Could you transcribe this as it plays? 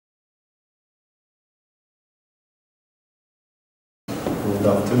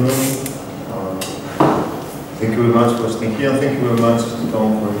Good afternoon. Thank you very much for staying here. Thank you very much,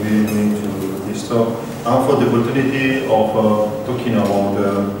 Tom, for inviting me to this talk. And for the opportunity of talking about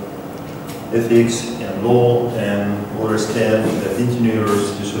ethics and law and other stuff that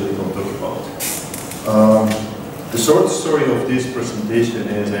engineers usually don't talk about. The short story of this presentation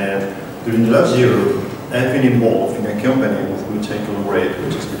is that during the last year, I've been involved in a company with which I collaborate,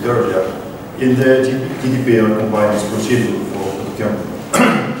 which is Victoria, in the GDPR compliance procedure for the company.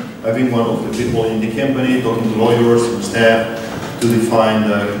 I've been one of the people in the company talking to lawyers and staff to define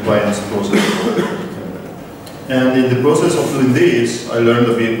the compliance process for the company. And in the process of doing this, I learned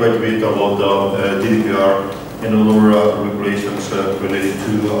quite a bit about GDPR and other regulations related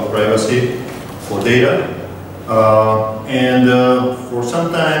to privacy for data. For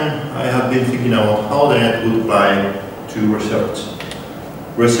some time, I have been thinking about how that would apply to research.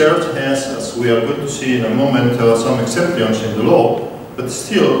 Research has, as we are going to see in a moment, some exceptions in the law, but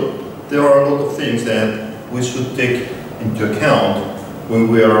still, there are a lot of things that we should take into account when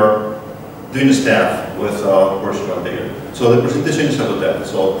we are doing stuff with personal data. So the presentation is about that.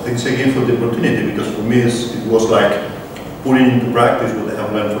 So thanks again for the opportunity, because for me it was like putting into practice what I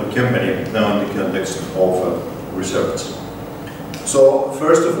have learned from the company now in the context of research. So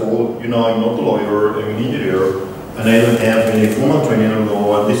first of all, you know, I'm not a lawyer, I'm an engineer, and I don't have any formal training in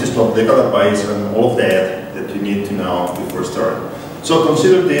law. This is not legal advice and all of that you need to know before starting. So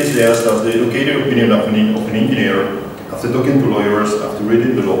consider this just as the educated opinion of an engineer after talking to lawyers, after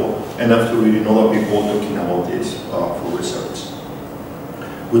reading the law, and after reading other people talking about this for research.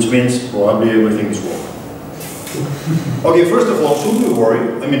 Which means probably everything is wrong. Okay, first of all, should we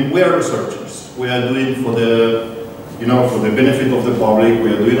worry? I mean, we are researchers. We are doing for the, for the benefit of the public.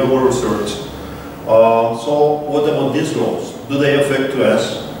 We are doing our research. So what about these laws? Do they affect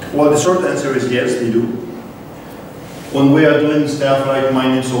us? Well, the short answer is yes, they do. When we are doing stuff like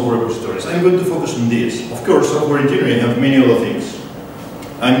mining software repositories, I'm going to focus on this. Of course, software engineering have many other things.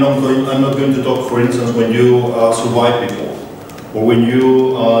 I'm not going to talk, for instance, when you survive people, or when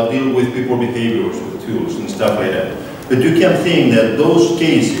you deal with people behaviors with tools and stuff like that. But you can think that those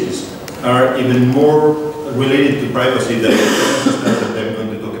cases are even more related to privacy than the stuff that I'm going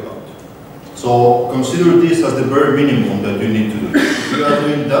to talk about. So consider this as the bare minimum that you need to do. If you are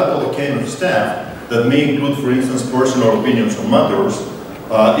doing that other kind of stuff, that may include, for instance, personal opinions on matters,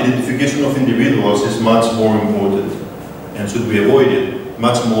 identification of individuals is much more important and should be avoided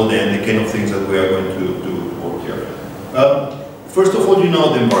much more than the kind of things that we are going to do work here. First of all, you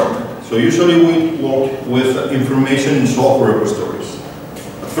know the environment. So usually we work with information in software repositories.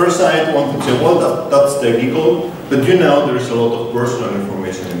 At first sight, one could say, well, that's technical, but you know there is a lot of personal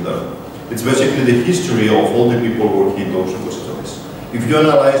information in there. It's basically the history of all the people working in those repositories. If you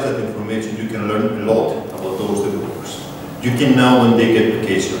analyze that information, you can learn a lot about those developers. You can know when they get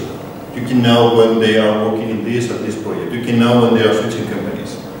vacation. You can know when they are working in this or this project. You can know when they are switching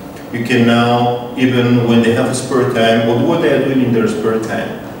companies. You can know even when they have a spare time, or what they are doing in their spare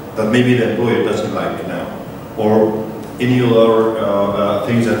time that maybe the employer doesn't like now, or any other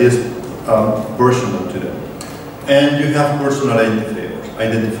things that is personal to them. And you have personal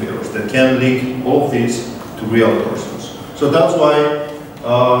identifiers that can link all of this to real persons. So that's why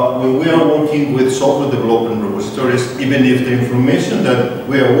when we are working with software development repositories, even if the information that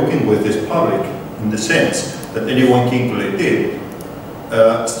we are working with is public, in the sense that anyone can collect it,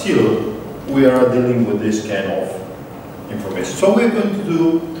 still we are dealing with this kind of information. So we're going to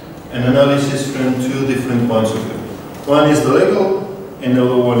do an analysis from two different points of view. One is the legal, and the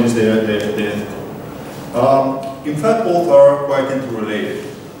other one is the ethical. In fact, both are quite interrelated.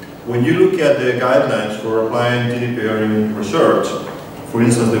 When you look at the guidelines for applying GDPR in research, for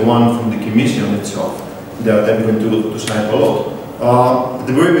instance, the one from the Commission itself, that I'm going to cite a lot, at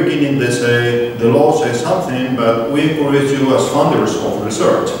the very beginning they say the law says something, but we encourage you as funders of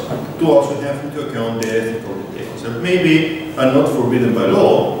research to also have into account the ethical details that maybe are not forbidden by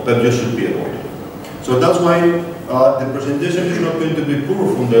law, but you should be avoided. So that's why the presentation is not going to be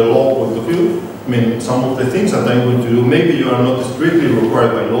poor from the law point of view. I mean, some of the things that I'm going to do, maybe you are not strictly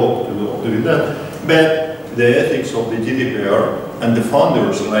required by law to do that, but the ethics of the GDPR and the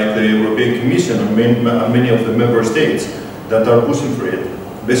funders, like the European Commission and many of the member states that are pushing for it,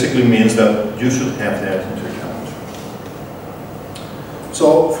 basically means that you should have that into account.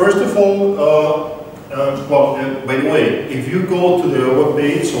 So, first of all, by the way, if you go to the web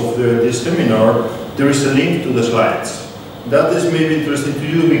page of this seminar, there is a link to the slides. That is maybe interesting to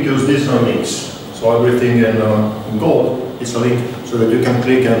you because these are links. So everything in gold is a link so that you can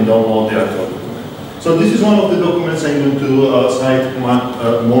click and download the actual document. So this is one of the documents I'm going to cite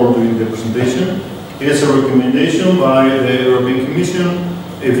more during the presentation. It is a recommendation by the European Commission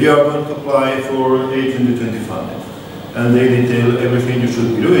If you are going to apply for 18-20 funding, and they detail everything you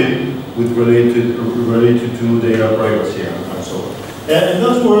should be doing with related to data privacy and so on. And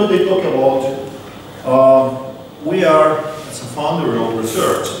that's where they talk about, we are, as a founder of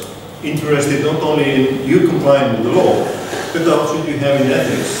research, interested not only in you complying with the law, but also you having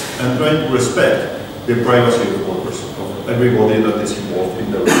ethics and trying to respect the privacy of others, of everybody that is involved in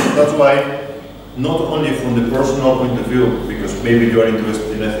the research. That's why, not only from the personal point of view, because maybe you are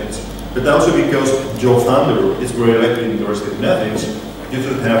interested in ethics, but also because your founder is very likely interested in ethics, you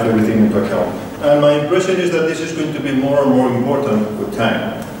should have everything into account. And my impression is that this is going to be more and more important with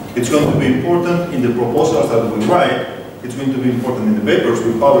time. It's going to be important in the proposals that we write, it's going to be important in the papers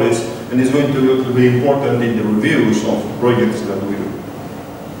we publish, and it's going to be important in the reviews of projects that we do.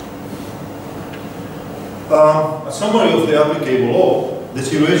 A summary of the applicable law. The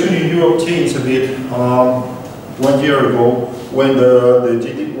situation in Europe changed a bit 1 year ago when at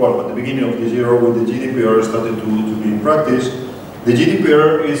the beginning of this year, when the GDPR started to be in practice. The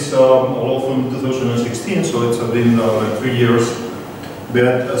GDPR is a law from 2016, so it's been 3 years,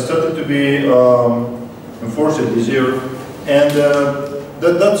 but started to be enforced this year, and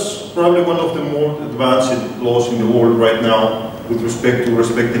that's probably one of the more advanced laws in the world right now with respect to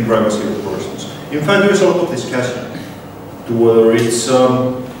respecting privacy of persons. In fact, there is a lot of discussion to whether it's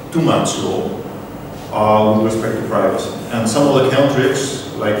too much law with respect to privacy. And some of the countries,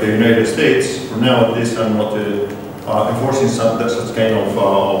 like the United States, for now at least, are not enforcing such kind of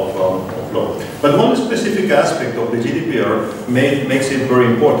law. But one specific aspect of the GDPR makes it very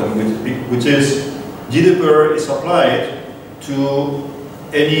important, which is GDPR is applied to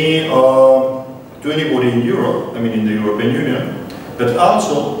anybody in Europe, I mean in the European Union, but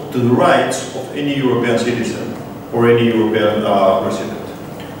also to the rights of any European citizen or any European resident.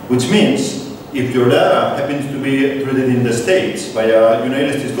 Which means, if your data happens to be traded in the States by a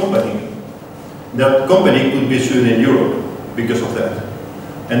United States company, that company could be sued in Europe because of that.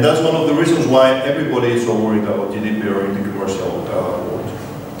 And that's one of the reasons why everybody is so worried about GDPR in the commercial world.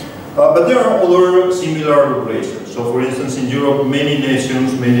 But there are other similar regulations. So for instance, in Europe, many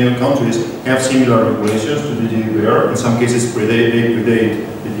nations, many countries have similar regulations to the GDPR. In some cases, they predate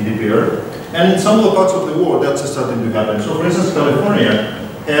the GDPR. And in some of the parts of the world, that's starting to happen. So for instance, California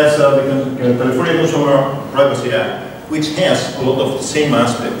has the California Consumer Privacy Act, which has a lot of the same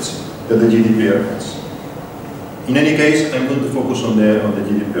aspects that the GDPR has. In any case, I'm going to focus on the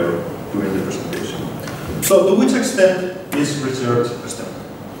GDPR during the presentation. So to which extent is research a STEM?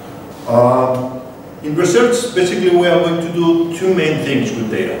 In research, basically we are going to do two main things with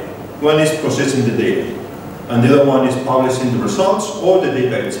data. One is processing the data, and the other one is publishing the results or the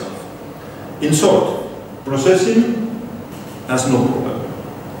data itself. In short, processing has no problem.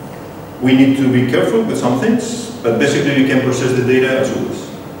 We need to be careful with some things, but basically you can process the data as you wish.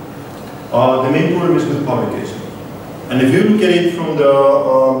 The main problem is with publication. And if you look at it from the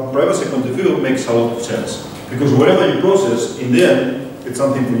privacy point of view, it makes a lot of sense. Because whatever you process, in the end, it's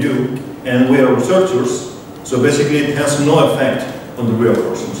something for you, and we are researchers, so basically it has no effect on the real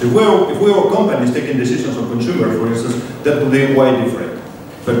person. So if we were companies taking decisions on consumers, for instance, that would be quite different.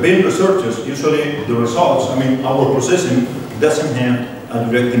 But being researchers, usually the results, I mean, our processing doesn't have a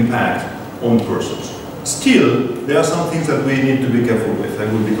direct impact on persons. Still, there are some things that we need to be careful with. I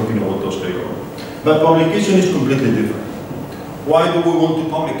will be talking about those later on. But publication is completely different. Why do we want to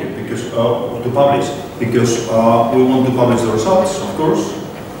publish it? Because we want to publish the results, of course,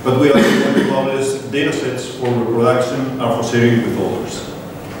 but we also want to publish data sets for reproduction or for sharing with others.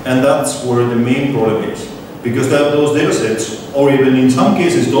 And that's where the main problem is. Because those data sets, or even in some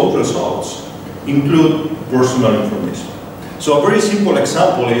cases those results, include personal information. So a very simple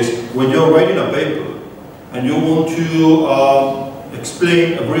example is when you're writing a paper and you want to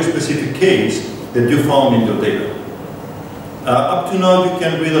explain a very specific case that you found in your data. Up to now you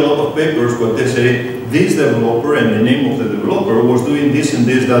can read a lot of papers where they say this developer and the name of the developer was doing this and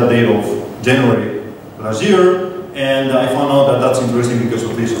this that date of January last year, and I found out that that's interesting because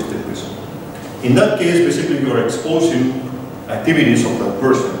of this or that reason. In that case, basically you are exposing activities of that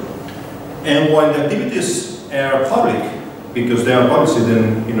person. And while the activities are public, because they are published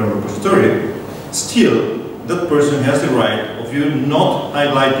in a repository, still that person has the right of you not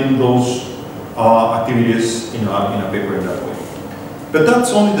highlighting those activities in a paper in that way. But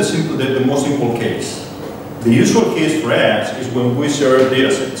that's only the most simple case. The usual case for us is when we share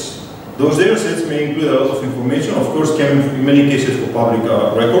data sets. Those data sets may include a lot of information, of course, can in many cases for public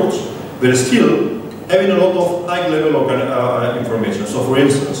records, but still having a lot of high level of information. So for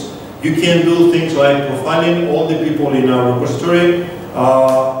instance, you can do things like profiling all the people in a repository,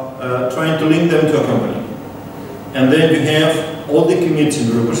 trying to link them to a company. And then you have all the commits in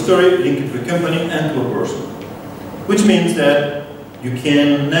the repository linked to a company and to a person. Which means that you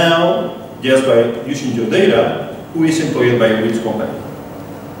can now, just by using your data, who is employed by which company.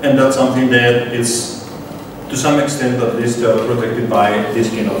 And that's something that is, to some extent at least, protected by this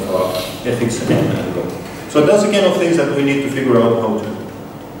kind of ethics and law. So that's the kind of things that we need to figure out how to do.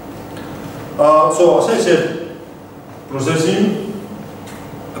 So as I said, processing,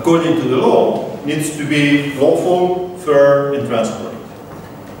 according to the law, needs to be lawful, fair, and transparent.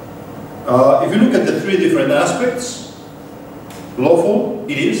 If you look at the three different aspects, lawful,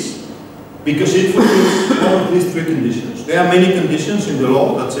 it is, because it fulfills one of these three conditions. There are many conditions in the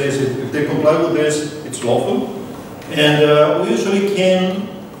law that says if they comply with this, it's lawful, and we usually can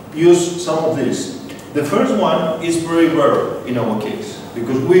use some of these. The first one is very rare in our case,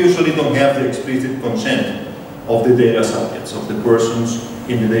 because we usually don't have the explicit consent of the data subjects, of the persons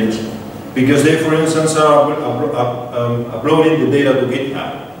in the data set. Because they, for instance, are uploading the data to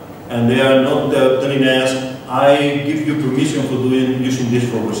GitHub, and they are not telling us, I give you permission for using this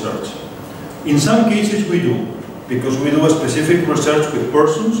for research. In some cases we do, because we do a specific research with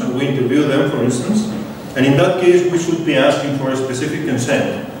persons and we interview them, for instance, and in that case we should be asking for a specific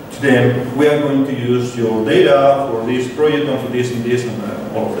consent to them. We are going to use your data for this project and for this and this and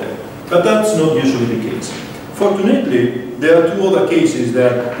all of that. But that's not usually the case. Fortunately, there are two other cases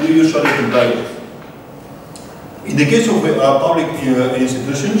that we usually comply with. In the case of public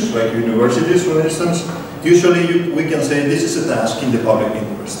institutions, like universities, for instance, usually we can say this is a task in the public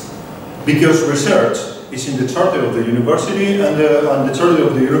interest. Because research is in the charter of the university, and the charter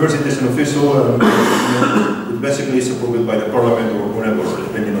of the university is an official, it basically is approved by the parliament or whatever,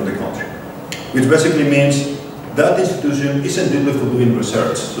 depending on the country. Which basically means that institution isn't able for doing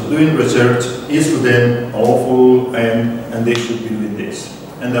research. So doing research is for them lawful, and they should be doing this.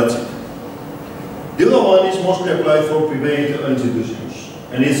 And that's it. The other one is mostly applied for private institutions,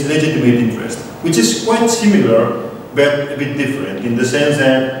 and it's legitimate interest, which is quite similar, but a bit different, in the sense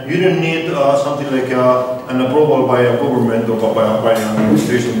that you don't need something like an approval by a government or by an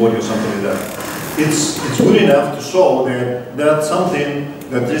administration body or something like that. It's good enough to show that that's something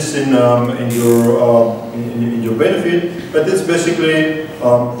that is in your benefit, but it's basically,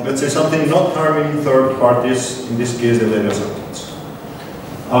 let's say, something not harming third parties, in this case the data subjects.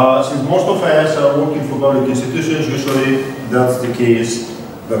 Since most of us are working for public institutions, usually that's the case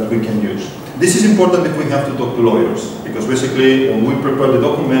that we can use. This is important if we have to talk to lawyers, because basically when we prepare the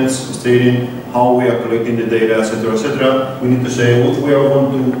documents stating how we are collecting the data, etc., we need to say what we are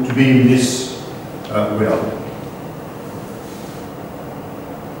going to be in this reality.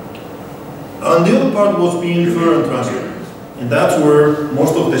 And the other part was being fair and transparent, and that's where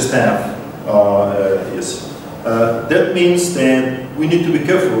most of the staff is. That means that we need to be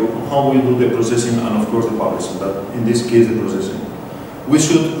careful on how we do the processing and of course the publishing, but in this case the processing. We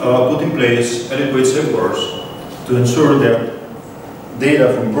should put in place adequate safeguards to ensure that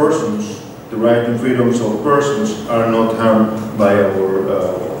data from persons, the right and freedoms of persons, are not harmed by our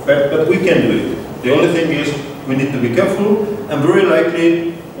but we can do it. The only thing is we need to be careful, and very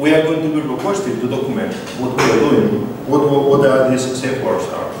likely we are going to be requested to document what we are doing, what are these safeguards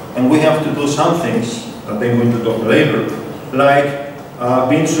are. And we have to do some things that I'm going to talk later, like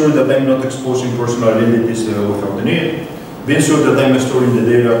being sure that I'm not exposing personal identities without the need, being sure that I'm storing the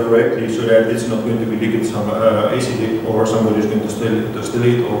data correctly so that it's not going to be leaked some easily, or somebody is going to steal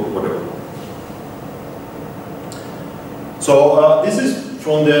it or whatever. So this is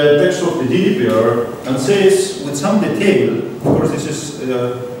from the text of the GDPR, and says with some detail, of course this is,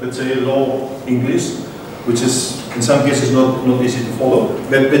 let's say, law English, which is in some cases not easy to follow,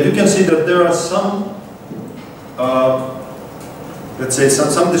 but you can see that there are some, let's say,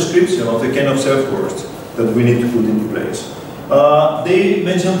 some description of the kind of safeguards that we need to put into place. They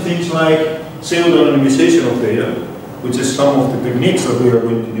mention things like pseudo-anonymisation of data, which is some of the techniques that we are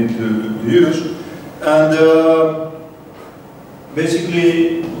going to need to use. And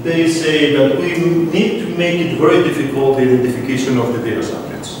basically, they say that we need to make it very difficult the identification of the data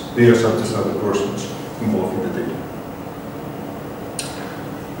subjects. Data subjects are the persons involved in the data.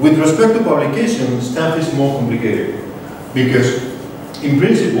 With respect to publication, stuff is more complicated, because in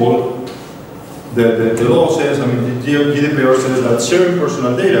principle, the law says, I mean, the GDPR says that sharing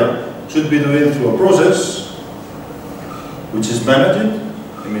personal data should be done through a process which is managed,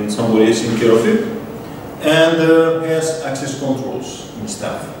 I mean, somebody is in care of it, and has access controls and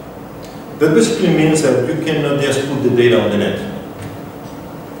stuff. That basically means that you cannot just put the data on the net.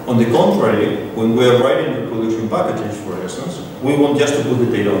 On the contrary, when we are writing the production packages, for instance, we want just to put the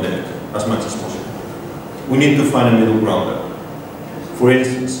data on the net as much as possible. We need to find a middle ground there. For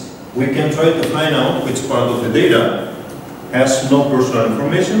instance, we can try to find out which part of the data has no personal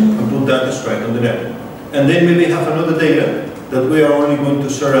information and put that straight on the net. And then maybe have another data that we are only going to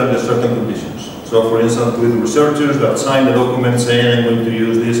share under certain conditions. So for instance, with researchers that sign a document saying I'm going to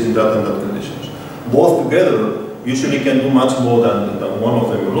use this in that and that conditions. Both together usually can do much more than one of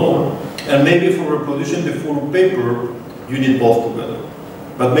them alone. And maybe for reproducing the full paper, you need both together.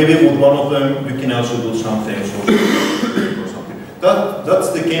 But maybe with one of them, you can also do something. Or something. That's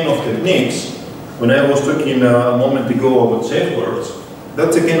the kind of techniques. When I was talking a moment ago about safeguards,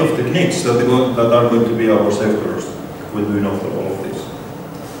 that's the kind of techniques that are going to be our safeguards when doing all of this.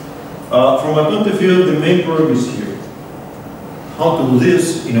 From my point of view, the main problem is here. How to do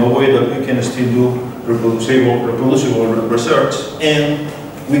this in a way that we can still do reproducible research, and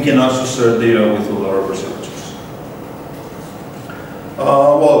we can also share data with all our researchers.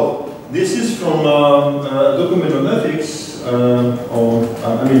 Well, this is from a document on ethics,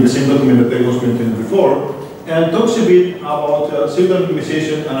 the same document that I was mentioning before, and talks a bit about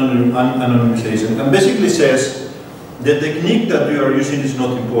pseudo-anonymisation and anonymization, and basically says the technique that we are using is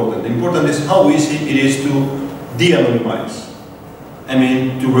not important. Important is how easy it is to de-anonymize. I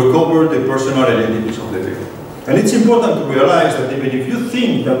mean, to recover the personal identities of the data. And it's important to realize that even if you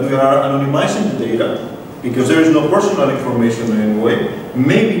think that we are anonymizing the data, because there is no personal information in any way,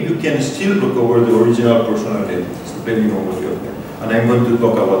 maybe you can still recover the original personal identities, depending on what you're doing. And I'm going to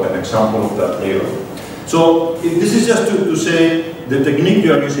talk about an example of that later. So this is just to say the technique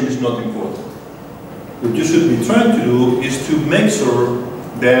you are using is not important. What you should be trying to do is to make sure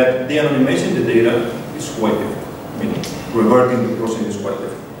that the anonymizing the data is quite different, meaning reverting the process is quite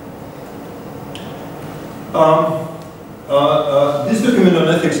different. This document on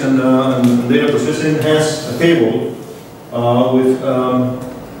ethics and data processing has a table with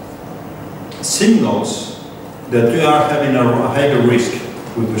signals that we are having a higher risk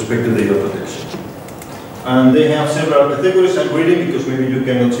with respect to data protection. And they have several categories. I'm reading because maybe you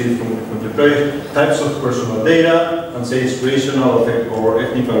cannot see it from the page. Types of personal data, and say it's racial or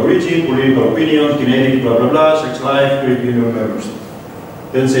ethnic origin, political opinion, kinetic, blah, blah, blah, sex life, credit union members.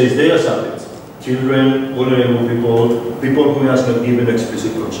 Then says data subjects, children, vulnerable people, people who has not given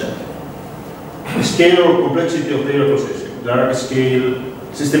explicit consent. Scale or complexity of data processing, large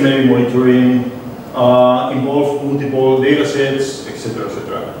scale, systematic monitoring, involve multiple data sets, etc.,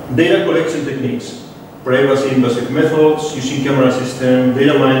 etc. Data collection techniques. Privacy invasive methods, using camera system,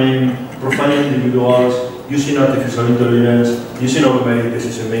 data mining, profiling individuals, using artificial intelligence, using automatic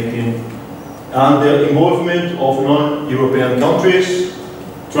decision making, and the involvement of non-European countries,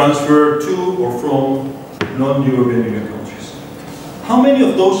 transfer to or from non-European Union countries. How many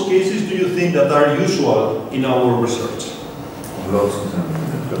of those cases do you think that are usual in our research? Lots of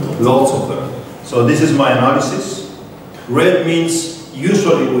them. Lots of them. So this is my analysis. Red means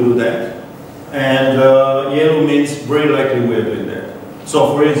usually we do that. And yellow means very likely we are doing that.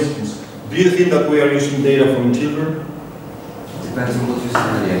 So for instance, do you think that we are using data from children? Depends on what you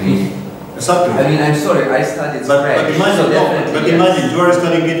study, I mean. Exactly. I mean, I'm sorry, I studied French. But imagine you are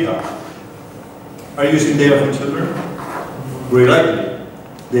studying GitHub. Are you using data from children? Very likely.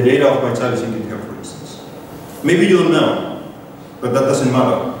 The data of my child is in GitHub, for instance. Maybe you don't know, but that doesn't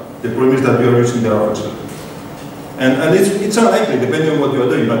matter. The problem is that you are using data from children. And it's unlikely, depending on what you are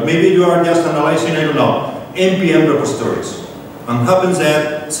doing, but maybe you are just analyzing, I don't know, NPM repositories. And happens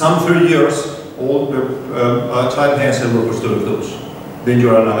that some 3 years old child has a repository of those. Then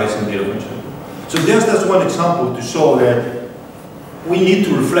you are analyzing data from children. So that's one example to show that we need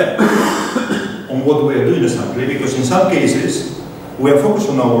to reflect on what we are doing exactly, because in some cases, we are focused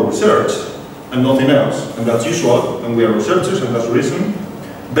on our research and nothing else. And that's usual, and we are researchers, and that's the reason.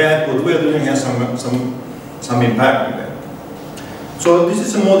 But what we are doing has some impact on that. So this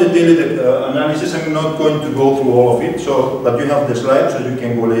is a more detailed analysis. I'm not going to go through all of it, but you have the slide, so you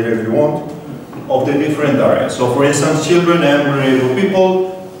can go later if you want, of the different areas. So for instance, children and vulnerable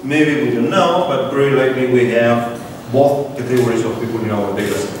people, maybe we don't know, but very likely we have both categories of people in our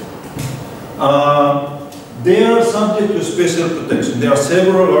data set. They are subject to special protection. There are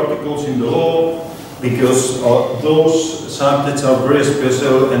several articles in the law because those subjects are very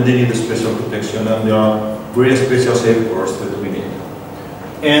special and they need a special protection, and there are very special safeguards that we need.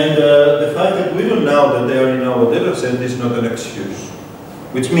 And the fact that we don't know that they are in our data set is not an excuse,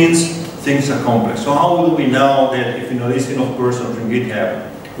 which means things are complex. So how will we know that if in a listing of persons in GitHub,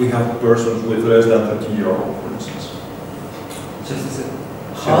 we have persons with less than 13 years old, for instance? Just a second.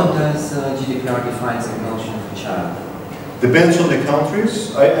 How does GDPR define the notion of a child? Depends on the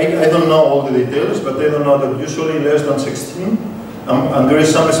countries. I don't know all the details, but I don't know that usually less than 16. And there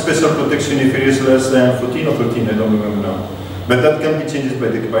is some special protection if it is less than 14 or 13, I don't remember now. But that can be changed by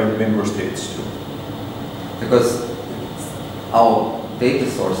the member states too. Because our data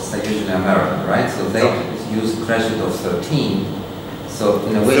sources are usually American, right? So they use threshold of 13. So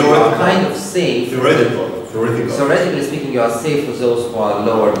in a way, you are kind of safe. Theoretically speaking, you are safe for those who are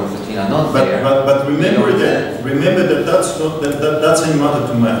lower than 13 are not there. But remember that that's not that's a matter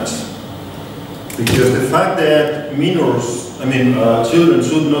to match. Because the fact that minors, children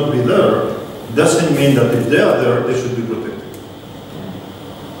should not be there, doesn't mean that if they are there, they should be protected.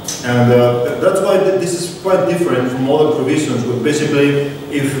 And that's why this is quite different from other provisions, where basically,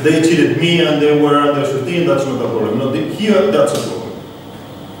 if they cheated me and they were under 13, that's not a problem. No, here, that's a problem.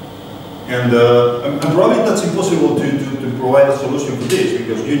 And probably that's impossible to provide a solution for this,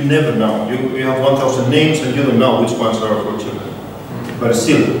 because you never know. You have 1,000 names and you don't know which ones are for children. But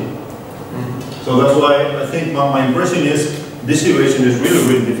still. So that's why I think my impression is this situation is really,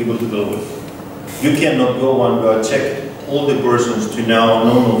 really difficult to deal with. You cannot go and check all the persons to now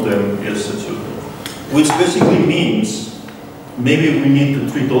none of them is a children. Which basically means maybe we need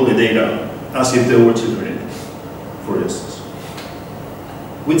to treat all the data as if they were children, for instance.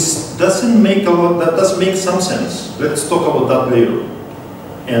 Which doesn't make a lot, that does make some sense. Let's talk about that later.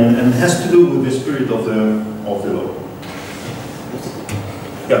 And has to do with the spirit of the law.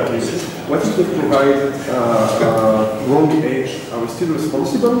 Yeah, please. What if we provided wrong age? Are we still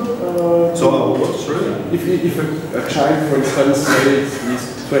responsible? What? Sorry? If a child, for instance, says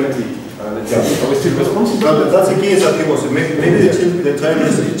he's 20, are we still responsible? But that's the case that he was. Maybe the child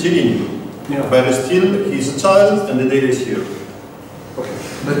is cheating you. Yeah. But still, he's a child and the data is here. Okay.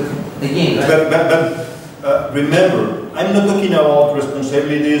 But again, but remember, I'm not talking about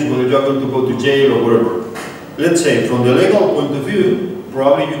responsibilities, whether you're going to go to jail or whatever. Let's say, from the legal point of view,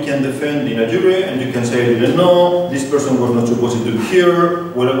 probably you can defend in a jury and you can say, I didn't know, this person was not supposed to be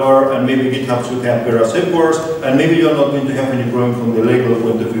here, whatever, and maybe GitHub should have better safeguards, and maybe you're not going to have any problem from the legal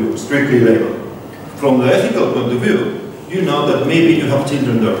point of view, strictly legal. From the ethical point of view, you know that maybe you have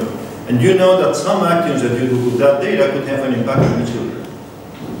children there, and you know that some actions that you do with that data could have an impact on the children,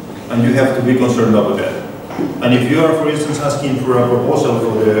 and you have to be concerned about that. And if you are, for instance, asking for a proposal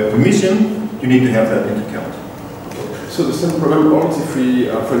for the commission, you need to have that into account. So the same problem holds if we,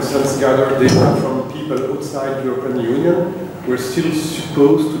 for instance, gather data from people outside the European Union, we're still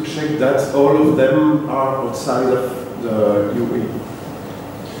supposed to check that all of them are outside of the UE.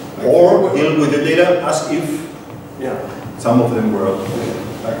 Or deal with the data as if some of them were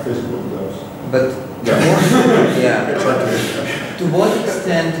like Facebook does. But to what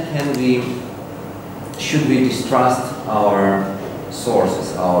extent should we distrust our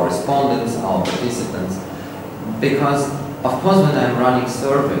sources, our respondents, our participants? Because, of course, when I'm running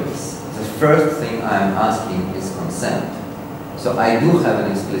surveys, the first thing I'm asking is consent. So I do have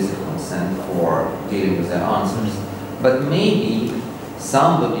an explicit consent for dealing with their answers. But maybe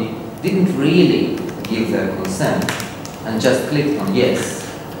somebody didn't really give their consent and just clicked on yes.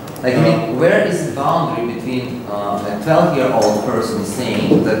 Like, I mean, where is the boundary between a 12-year-old person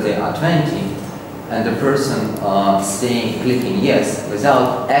saying that they are 20 and a person clicking yes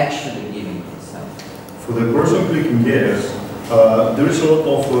without actually giving consent? For the person clicking yes, there is a lot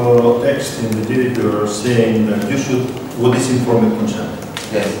of text in the GDPR saying that you should, what is informed consent?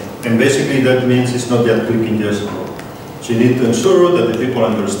 Yes. And basically that means it's not just clicking yes or no. So you need to ensure that the people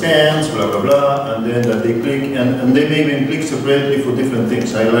understand, blah, blah, blah, and then that they click, and they may even click separately for different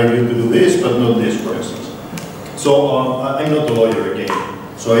things. I like you to do this, but not this, for instance. So I'm not a lawyer again,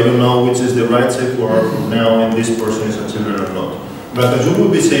 so I don't know which is the right safeguard now, and this person is a children or not. But as you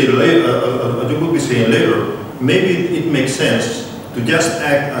would be saying later, maybe it makes sense to just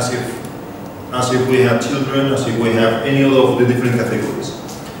act as if we have children, as if we have any of the different categories,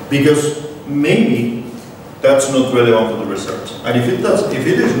 because maybe that's not relevant for the research. And if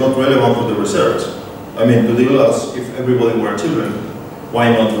it is not relevant for the research, I mean, to deal as if everybody were children,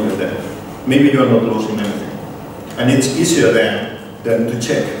 why not do that? Maybe you are not losing anything. And it's easier than to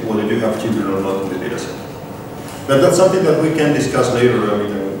check whether you have children or not in the data set. But that's something that we can discuss later, I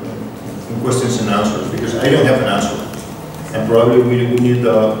mean, in questions and answers, because I don't have an answer. And probably we need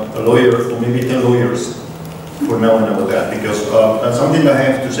a lawyer, or maybe 10 lawyers, for now and about that, because that's something that I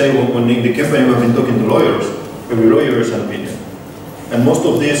have to say when in the company we've been talking to lawyers. Every lawyer is an opinion. And most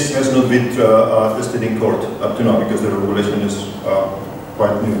of this has not been tested in court up to now, because the regulation is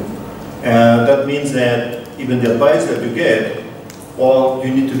quite new. And that means that even the advice that you get, well,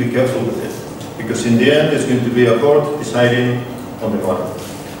 you need to be careful with it, because in the end, there's going to be a court deciding on the matter.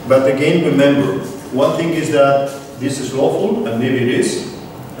 But again, remember, one thing is that this is lawful, and maybe it is.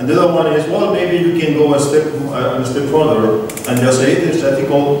 And the other one is, well, maybe you can go a step further and just say it is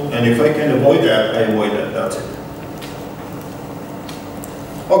ethical, and if I can avoid that, I avoid that. That's it.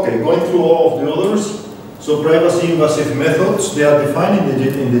 Okay, going through all of the others. So privacy invasive methods, they are defined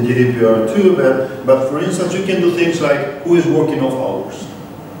in the GDPR too, but for instance, you can do things like who is working off hours.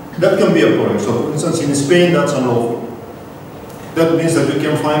 That can be a problem. So for instance, in Spain, that's unlawful. That means that you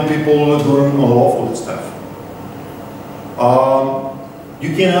can find people doing unlawful stuff.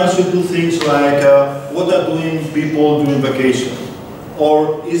 You can also do things like what are doing people during vacation?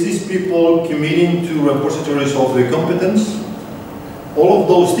 Or is these people committing to repositories of their competence? All of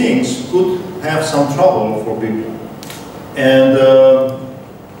those things could have some trouble for people. And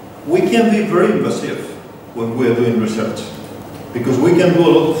we can be very invasive when we are doing research, because we can do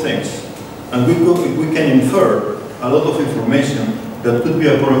a lot of things. And we can infer a lot of information that could be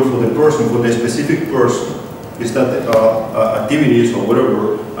a problem for the person, for the specific person, is that activities or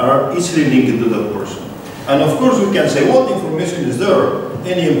whatever are easily linked to that person. And of course we can say, what information is there?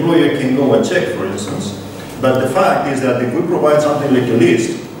 Any employer can go and check, for instance. But the fact is that if we provide something like a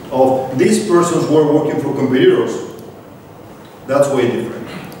list of these persons who are working for competitors, that's way different.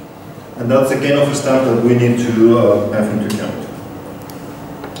 And that's the kind of stuff that we need to have into account.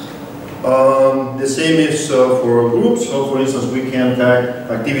 The same is for groups. So for instance, we can tag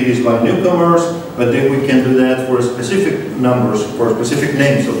activities by newcomers, but then we can do that for specific numbers, for specific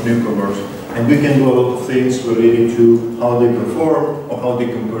names of newcomers. And we can do a lot of things relating to how they perform, or how they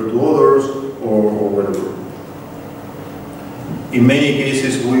compare to others, or whatever. In many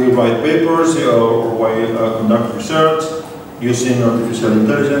cases, we write papers or we conduct research using artificial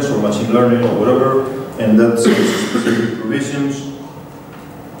intelligence or machine learning or whatever, and that's specific provisions.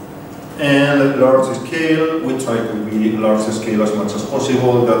 And at large scale, we try to be large scale as much as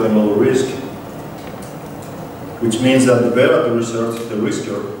possible, that another risk, which means that the better the research, the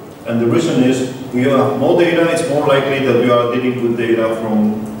riskier. And the reason is, we have more data, it's more likely that we are dealing with data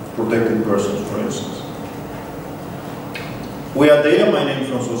from protected persons, for instance. We are data mining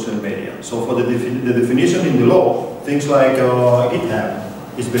from social media. So for the definition in the law, things like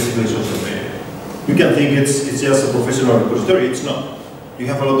GitHub is basically social media. You can think it's just a professional repository, it's not. You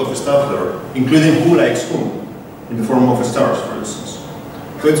have a lot of stuff there, including who likes whom, in the form of stars, for instance.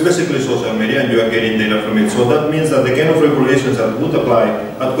 So it's basically social media and you are getting data from it. So that means that the kind of regulations that would apply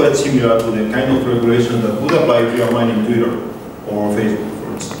are quite similar to the kind of regulations that would apply if you are mining Twitter or Facebook,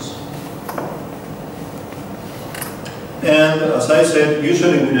 for instance. And as I said,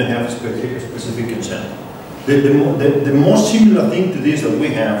 usually we don't have a specific consent. The most similar thing to this that we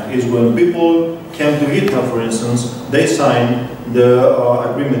have is when people come to GitHub, for instance, they sign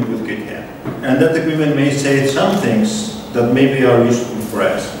the agreement with GitHub. And that agreement may say some things that maybe are useful for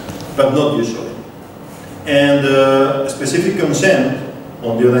us, but not usually. And specific consent,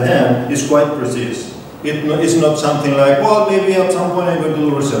 on the other hand, is quite precise. It's not something like, well, maybe at some point I'm going to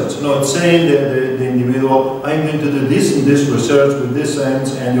do research. No, it's saying that the individual, I'm going to do this and this research with this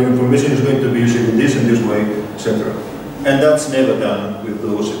sense, and your information is going to be used in this and this way, etc. And that's never done with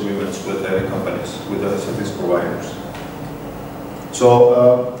those agreements with companies, with service providers.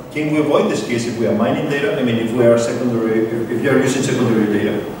 So can we avoid this case if we are mining data? I mean, if we are secondary, if you are using secondary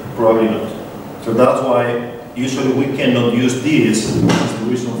data, probably not. So that's why usually we cannot use this as the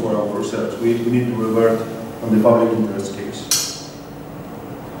reason for our research. We need to revert on the public interest case.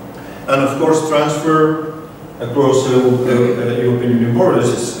 And of course, transfer across European Union borders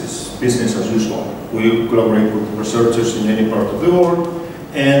is business as usual. We collaborate with researchers in any part of the world,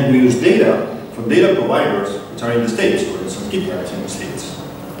 and we use data from data providers which are in the States, for instance, GitHub is in the States,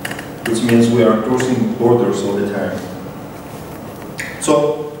 which means we are crossing borders all the time.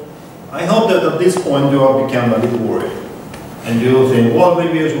 So I hope that at this point you have become a bit worried, and you think, well,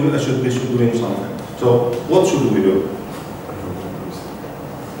 maybe I should be doing something. So what should we do?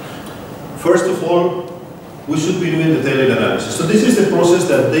 First of all, we should be doing the tailored analysis. So this is the process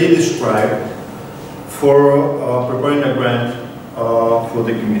that they describe for preparing a grant for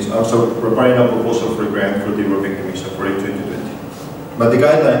the Commission, so preparing a proposal for a grant for the European Commission for 2020. But the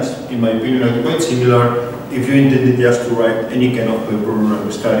guidelines, in my opinion, are quite similar if you intended just to write any kind of paper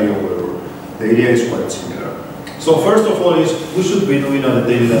or study or whatever. The idea is quite similar. So first of all is we should be doing a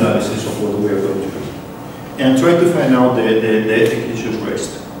detailed analysis of what we are going to do and try to find out the ethic issues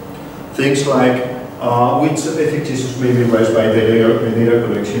raised. Things like which ethics issues may be raised by the data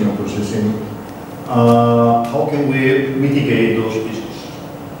collection and processing. How can we mitigate those issues?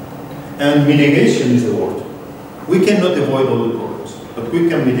 And mitigation is the word. We cannot avoid all the problems, but we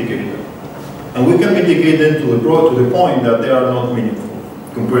can mitigate them. And we can mitigate them to the point that they are not meaningful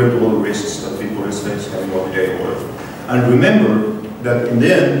compared to all the risks that people face every day or whatever. And remember that in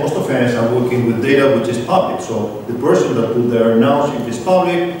the end, most of us are working with data which is public. So the person that put there knows it is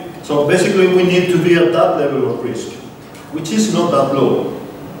public. So basically we need to be at that level of risk, which is not that low.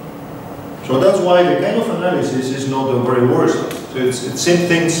 So that's why the kind of analysis is not very worrisome. So it's same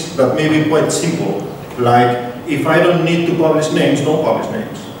things that may be quite simple, like if I don't need to publish names, don't publish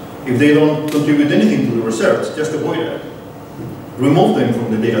names. If they don't contribute anything to the research, just avoid that. Remove them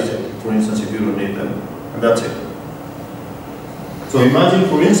from the data set, for instance, if you don't need them, and that's it. So imagine,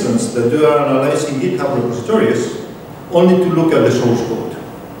 for instance, that you are analyzing GitHub repositories only to look at the source code.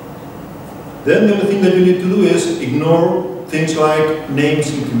 Then the only thing that you need to do is ignore things like names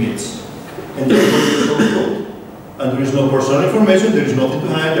and commits, and just look at the source code. And there is no personal information, there is nothing to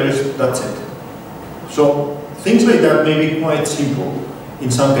hide, that's it. So things like that may be quite simple in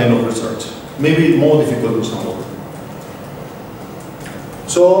some kind of research, maybe more difficult in some other.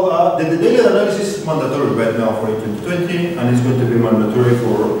 So the data analysis is mandatory right now for 2020, and it's going to be mandatory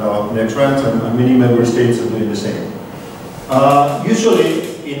for next rounds, and many member states are doing the same.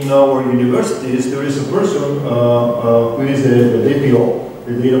 Usually in our universities, there is a person who is the DPO,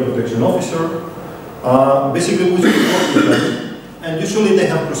 the Data Protection Officer, basically who is responsible for them, and usually they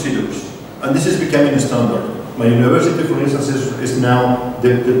have procedures, and this is becoming a standard. My university, for instance, is now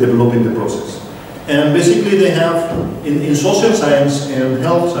developing the process. And basically they have, in social science and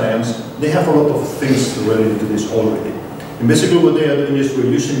health science, they have a lot of things related to this already. And basically what they are doing is we're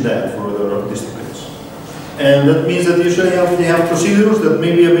using that for other disciplines. And that means that usually they have procedures that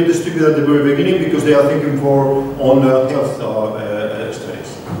may be a bit stupid at the very beginning because they are thinking on health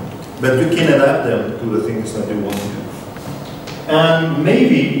studies. But you can adapt them to the things that you want to do. And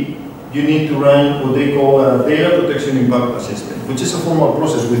maybe you need to run what they call a data protection impact assessment, which is a formal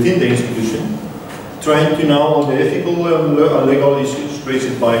process within the institution, trying to know all the ethical and legal issues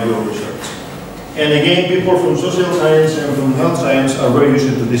raised by your research. And again, people from social science and from health science are very used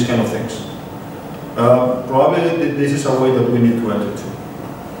to these kind of things. Probably this is a way that we need to enter to.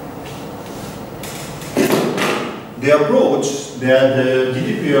 The approach that the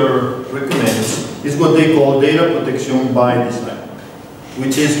GDPR recommends is what they call data protection by design,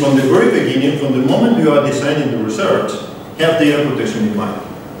 which is from the very beginning, from the moment you are designing the research, have data protection in mind.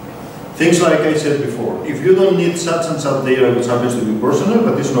 Things like I said before, if you don't need such and such data which happens to be personal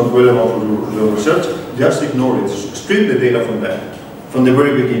but is not relevant for your research, just ignore it. Strip the data from that, from the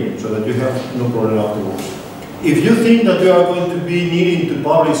very beginning, so that you have no problem afterwards. If you think that you are going to be needing to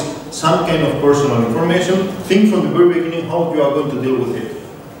publish some kind of personal information, think from the very beginning how you are going to deal with it.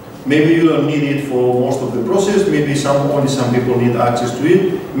 Maybe you don't need it for most of the process, maybe only some people need access to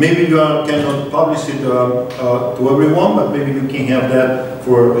it, maybe you cannot publish it to everyone, but maybe you can have that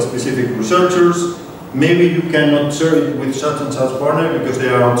for specific researchers, maybe you cannot share it with such and such partner because they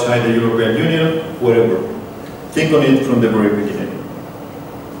are outside the European Union, whatever. Think on it from the very beginning.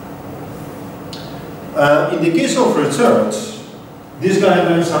 In the case of research, these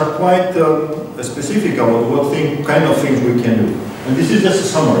guidelines are quite specific about what kind of things we can do. And this is just a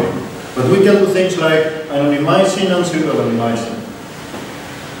summary. But we can do things like anonymizing and pseudo-anonymizing.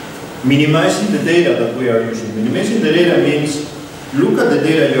 Minimizing the data that we are using. Minimizing the data means look at the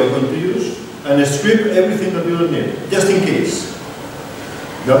data you are going to use and strip everything that you don't need, just in case.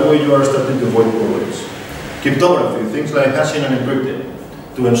 That way you are starting to avoid problems. Cryptography, things like hashing and encrypting,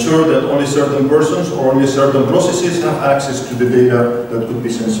 to ensure that only certain persons or only certain processes have access to the data that could be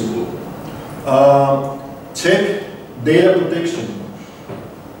sensible. Check data protection,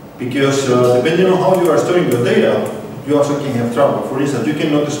 because depending on how you are storing your data, you also can have trouble. For instance, you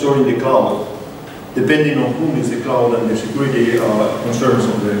cannot store in the cloud, depending on whom is the cloud and the security concerns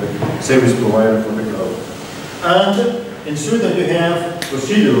of the service provider for the cloud. And ensure that you have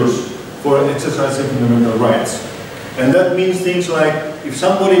procedures for exercising fundamental rights. And that means things like, if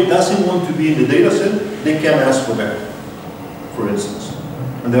somebody doesn't want to be in the data set, they can ask for that, for instance.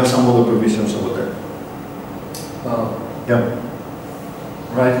 And there are some other provisions over there. Yeah.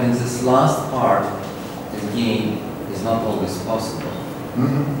 Right, means this last part, again, is not always possible.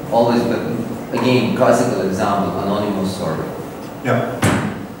 Mm-hmm. Always, but again, classical example, anonymous survey. Yeah.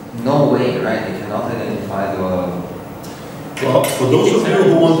 No way, right? They cannot identify the... Well, for those of you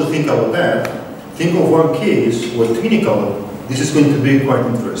who want to think about that, think of one case where technically this is going to be quite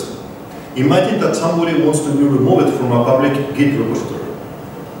interesting. Imagine that somebody wants to be removed from a public Git repository.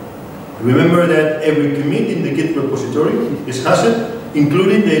 Remember that every commit in the Git repository is hashed,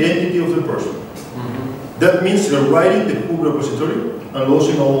 including the identity of the person. Mm-hmm. That means you're writing the whole repository and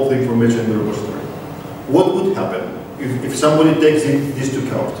losing all of the information in the repository. What would happen if somebody takes this to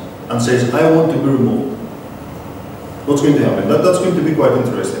account and says, I want to be removed? What's going to happen? That's going to be quite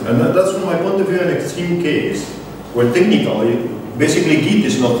interesting. And that's, from my point of view, an extreme case where technically, basically Git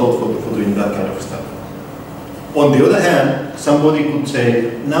is not thought for doing that kind of stuff. On the other hand, somebody could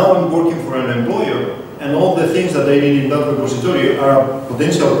say, now I'm working for an employer, and all the things that I need in that repository are a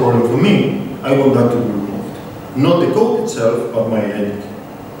potential problem for me. I want that to be removed. Not the code itself, but my identity.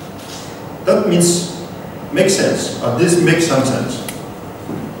 That makes sense. At least makes some sense.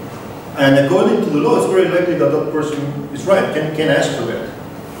 And according to the law, it's very likely that that person is right, can ask for that.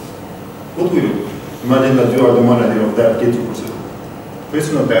 What do we do? Imagine that you are the manager of that GitHub procedure.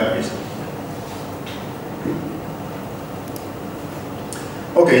 It's not that easy.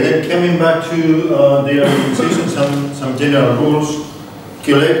 Okay, then coming back to data anonymization, some general rules.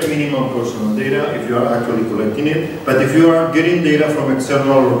 Collect minimum personal data if you are actually collecting it. But if you are getting data from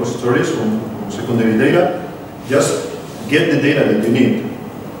external repositories, from secondary data, just get the data that you need.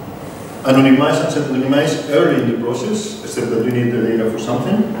 Anonymize and pseudonymize early in the process, except that you need the data for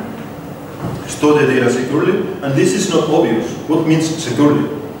something. Store the data securely, and this is not obvious. What means securely?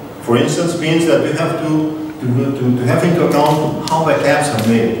 For instance, means that you have to have into account how backups are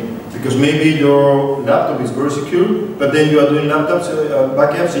made. Because maybe your laptop is very secure, but then you are doing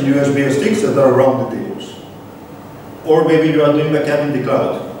backups in USB sticks that are around the tables. Or maybe you are doing backup in the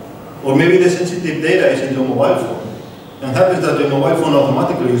cloud. Or maybe the sensitive data is in your mobile phone. And happens that your mobile phone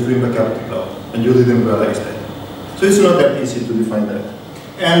automatically is doing backup in the cloud, and you didn't realize that. So it's not that easy to define that.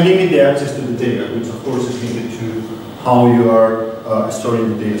 And limit the access to the data, which of course is linked to how you are storing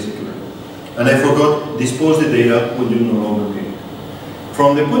the data securely. And I forgot, dispose the data when you no longer need it.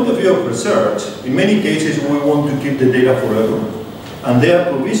 From the point of view of research, in many cases we want to keep the data forever. And there are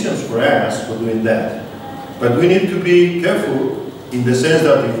provisions for us for doing that. But we need to be careful in the sense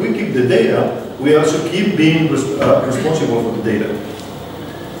that if we keep the data, we also keep being responsible for the data.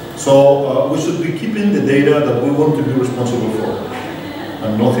 So we should be keeping the data that we want to be responsible for,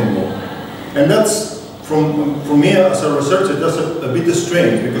 and nothing more. And that's, for me as a researcher, that's a bit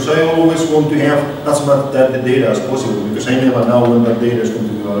strange, because I always want to have as much the data as possible, because I never know when that data is going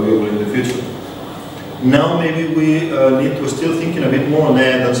to be valuable in the future. Now maybe we need to still thinking a bit more on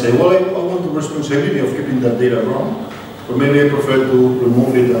that and say, well, I want the responsibility of keeping that data around, or maybe I prefer to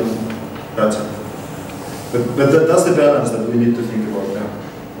remove it and that's it. But that's the balance that we need to think about now.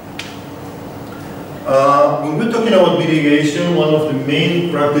 When we're talking about mitigation, one of the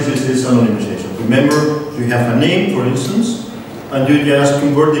main practices is anonymization. Remember, you have a name, for instance, and you just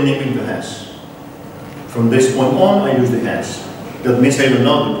convert the name into hash. From this point on, I use the hash. That means I don't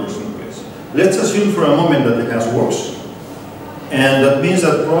know the person who is. Let's assume for a moment that the hash works. And that means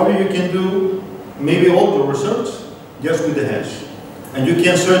that probably you can do maybe all the research just with the hash. And you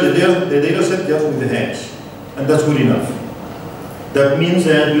can search the data set just with the hash. And that's good enough. That means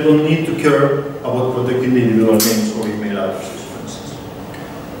that you don't need to care about protecting the individual names or email addresses, for instance.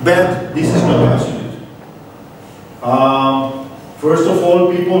 But this is not absolute. First of all,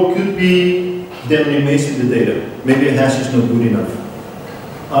 people could be de-anonymizing the data. Maybe a hash is not good enough.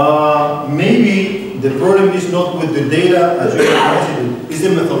 Maybe the problem is not with the data as you are it, it's the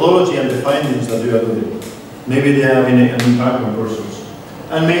methodology and the findings that you are doing. Maybe they have an impact on persons.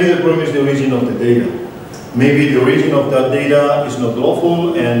 And maybe the problem is the origin of the data. Maybe the origin of that data is not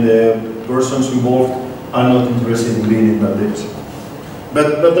lawful and the persons involved are not interested in being in that data.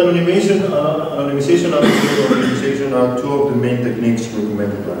 But anonymization and pseudo-anonymization are two of the main techniques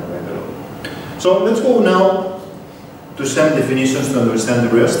recommended by the law. So let's go now to some definitions to understand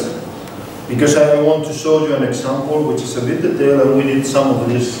the rest, because I want to show you an example which is a bit detailed and we need some of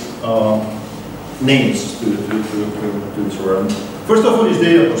these names to surround. First of all is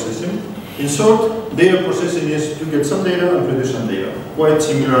data processing. In short, data processing is to get some data and produce some data. Quite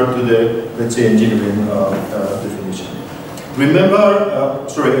similar to the, let's say, engineering definition. Remember,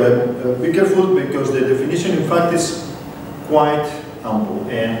 be careful because the definition in fact is quite ample.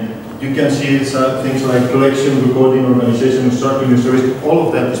 And you can see things like collection, recording, organization, extracting, storage, all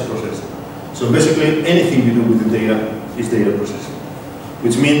of that is processing. So basically anything you do with the data is data processing.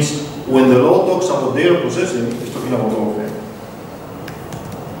 Which means when the law talks about data processing, it's talking about all of that.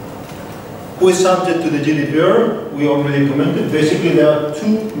 Who is subject to the GDPR? We already commented. Basically, there are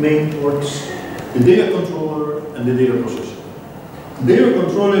two main words: the data controller and the data processor. Data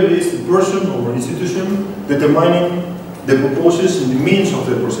controller is the person or institution determining the purposes and the means of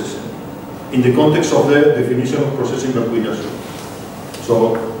the processing in the context of the definition of processing that we just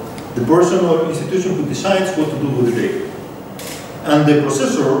saw. So, the person or institution who decides what to do with the data. And the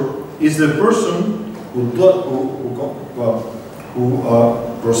processor is the person who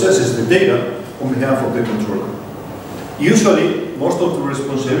processes the data on behalf of the controller. Usually, most of the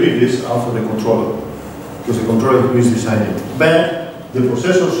responsibilities are for the controller, because the controller who is deciding. But the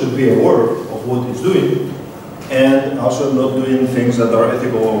processor should be aware of what it's doing, and also not doing things that are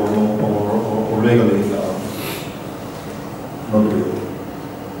ethical or legally not legal.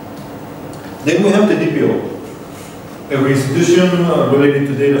 Then we have the DPO. Every institution related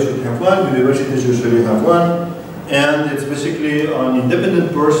to data should have one, universities usually have one, and it's basically an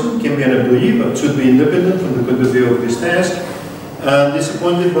independent person, can be an employee, but should be independent from the point of view of this task, and is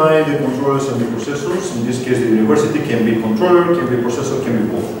appointed by the controllers and the processors. In this case, the university can be controller, can be processor, can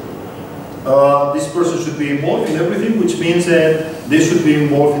be both. This person should be involved in everything, which means that they should be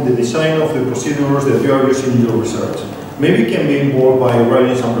involved in the design of the procedures that you are using in your research. Maybe can be involved by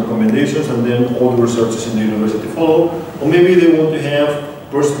writing some recommendations and then all the researchers in the university follow, or maybe they want to have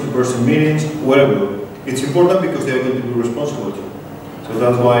person-to-person meetings, whatever. It's important because they are going to be responsible too. So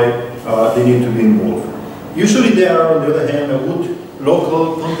that's why they need to be involved. Usually they are, on the other hand, a good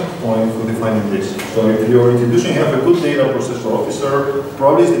local contact point for defining this. So if your institution has a good data processor officer,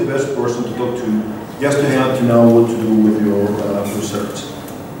 probably is the best person to talk to, just to have to know what to do with your research.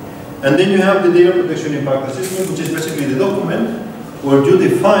 And then you have the data protection impact assessment, which is basically the document where you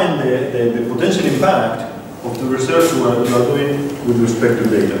define the potential impact of the research you are doing with respect to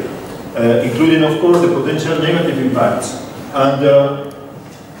data, including, of course, the potential negative impacts. And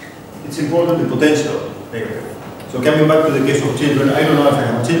it's important, the potential negative. So coming back to the case of children, I don't know if I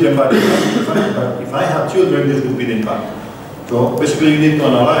have children, but if I have children, this would be the impact. So basically, you need to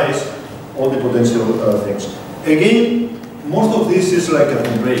analyze all the potential things. Again, most of this is like a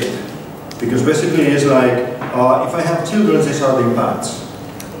template, because basically it's like, if I have children, these are the impacts.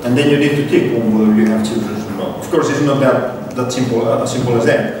 And then you need to tick on whether you have children or not. Of course, it's not that simple, as simple as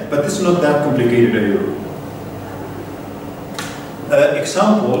that, but it's not that complicated either.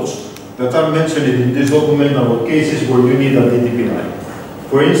 Examples that are mentioned in this document are cases where you need a GDPR.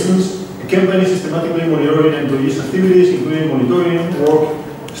 For instance, a company systematically monitoring employees' activities, including monitoring,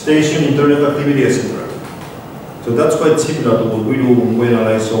 workstation, internet activity, etc. So that's quite similar to what we do when we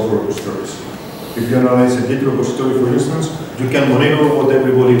analyze software repositories. If you analyze a Git repository, for instance, you can monitor what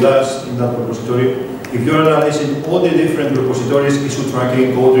everybody does in that repository. If you're analyzing all the different repositories, issue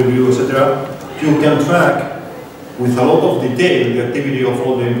tracking, code review, etc., you can track with a lot of detail the activity of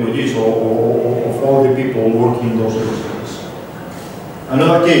all the employees or of all the people working in those repositories.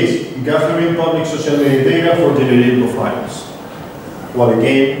 Another case, gathering public social media data for generating profiles. Well,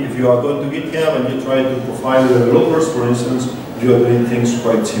 again, if you are going to GitHub and you try to profile the developers, for instance, you are doing things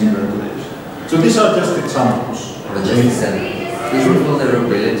quite similar to this. So these are just examples. Is the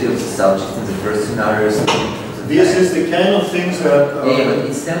vulnerability of the subject in the first scenario? This is the kind of things that... yeah, but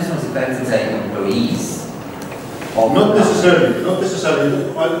it stems from the fact that they are employees. Not necessarily.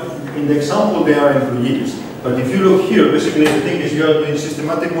 In the example, they are employees. But if you look here, basically the thing is you are doing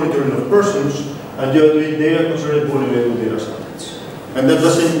systematic monitoring of persons and you are doing data concerning vulnerable data subjects. And that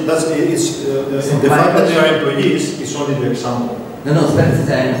doesn't, the fact that they are employees is only the example. No, the fact that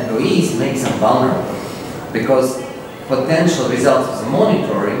they are employees makes them vulnerable. Because potential results of the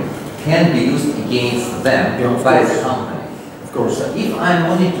monitoring can be used against them by the company. Of course. So if I'm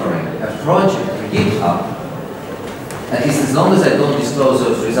monitoring a project to GitHub, at least as long as I don't disclose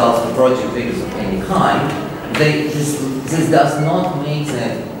those results of project figures of any kind, this does not make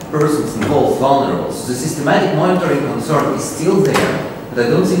the persons involved vulnerable. So the systematic monitoring concern is still there, but I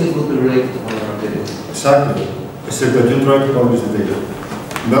don't think it will be related to vulnerability. Exactly. Except that you try to publish the data.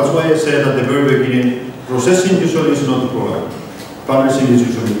 And that's why I said at the very beginning, processing usually is not the problem. Publishing is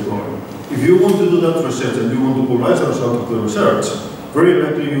usually the problem. If you want to do that research and you want to publish the result of the research, very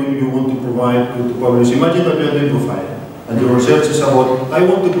likely you want to provide to publish. Imagine that you are doing profiling. And your research is about, I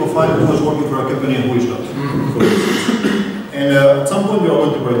want to profile who is working for a company and who is not, for instance. And at some point you are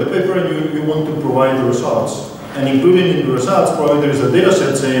going to write a paper and you want to provide the results. And including in the results, probably there is a data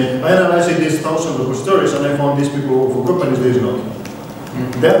set saying, I analyzed these 1,000 repositories and I found these people for companies, there is not.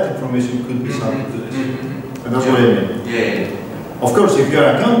 That information could be subject to this. And that's what I mean. Yeah. Of course, if you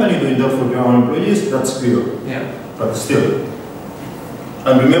are a company doing that for your own employees, that's clear. Yeah. But still.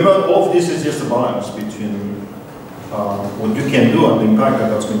 And remember, all of this is just a balance between what you can do and the impact that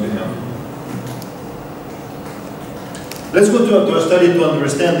that's going to have. Let's go to a study to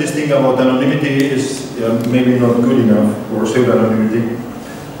understand this thing about anonymity is maybe not good enough for pseudo-anonymity.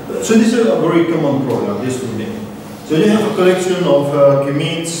 So this is a very common problem, this for me. So you have a collection of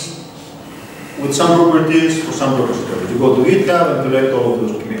commits with some properties for some repositories. You go to GitHub and collect all of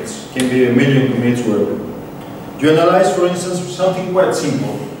those commits. It can be 1 million commits, wherever. You analyze, for instance, something quite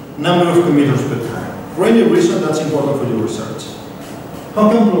simple, number of committers per time. For any reason that's important for your research. How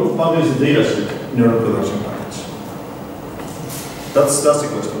can you publish a data set in your production package? That's the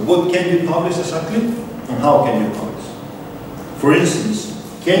question. What can you publish exactly, and how can you publish? For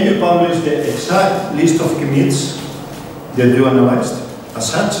instance, can you publish the exact list of commits that you analyzed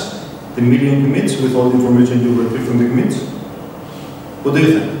as such? The 1 million commits with all the information you retrieve from the commits? What do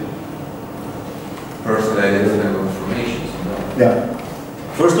you think? Personally, I don't have information.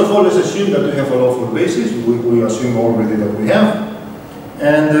 First of all, let's assume that we have a lawful basis. We assume already that we have.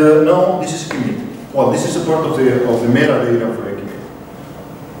 And now this is commit. Well, this is a part of the metadata for a commit.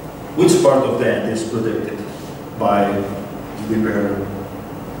 Which part of that is protected by GDPR?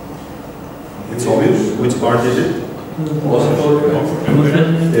 It's obvious. Which part is it? The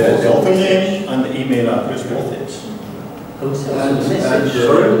author name and the email address, both things.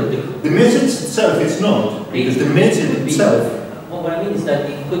 Sorry? The message itself is not, because the message itself. Well, what I mean is that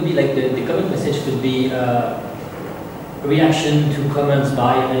it could be like the commit message could be a reaction to comments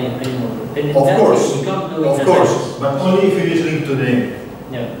by anyone. Of course, but only if it is linked to the name.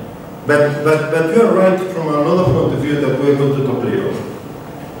 Yeah. But you are right from another point of view that we are going to talk later.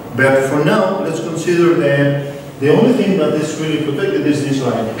 But for now, let's consider that the only thing that is really protected is this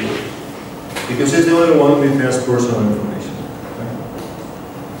line here, because it's the only one which has personal information.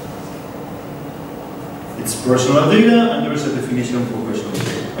 It's personal data, and there is a definition for personal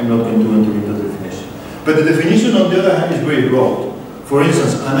data. I'm not going to enter into the definition. But the definition, on the other hand, is very broad. For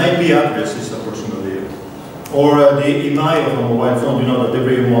instance, an IP address is a personal data. Or the IMEI of a mobile phone. You know that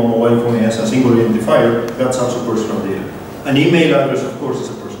every mobile phone has a single identifier. That's also personal data. An email address, of course, is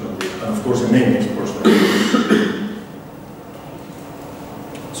a personal data. And of course, a name is personal data.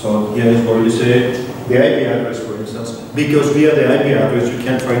 So here is where you say the IP address, for instance, because via the IP address you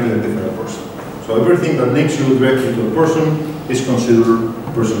can try to identify a person. So everything that links you directly to a person is considered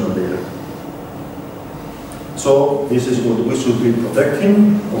personal data. So this is what we should be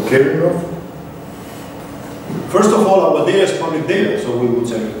protecting or caring of. First of all, our data is public data, so we would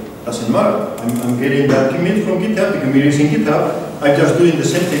say, doesn't matter. I'm getting that commit from GitHub, the commit is in GitHub, I'm just doing the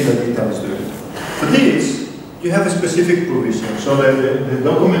same thing that GitHub is doing. For this, you have a specific provision. So the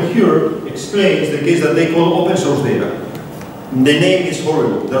document here explains the case that they call open source data. The name is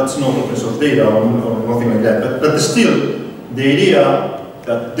horrible, that's not open source data or nothing like that. But still, the idea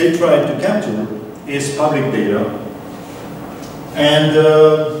that they try to capture is public data. And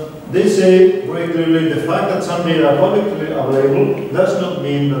they say very clearly the fact that some data are publicly available does not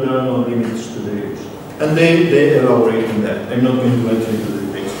mean that there are no limits to the use. And they elaborate on that. I'm not going to enter into the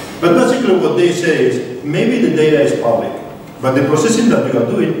details. But basically what they say is, maybe the data is public, but the processing that you are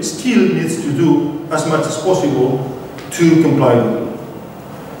doing still needs to do as much as possible to comply with it.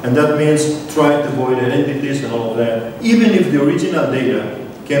 And that means trying to avoid identities and all of that, even if the original data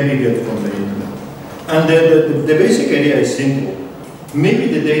can be get from the internet. And the basic idea is simple. Maybe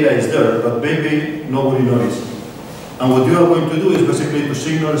the data is there, but maybe nobody noticed. And what you are going to do is basically to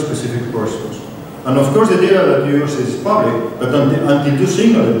signal specific persons. And of course the data that you use is public, but until you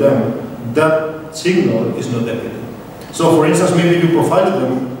signal them, that signal is not evident. So for instance, maybe you profiled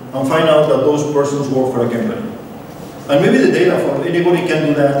them and find out that those persons work for a company. And maybe the data for anybody can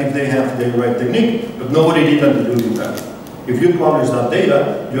do that if they have the right technique, but nobody did that to do that. If you publish that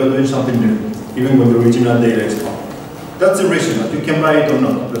data, you are doing something new, even when the original data is public. That's the rationale. You can buy it or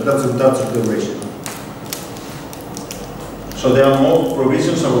not, but that's the rationale. So there are more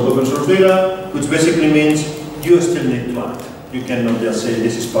provisions about open source data, which basically means you still need to act. You cannot just say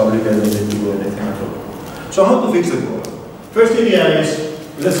this is public, I don't need to do anything at all. So how to fix the problem? First idea is,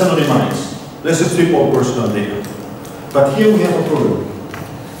 let's anonymize. Let's strip all personal data. But here we have a problem.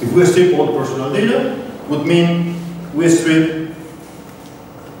 If we strip all personal data, would mean we strip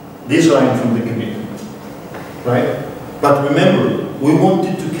this line from the commit, right? But remember, we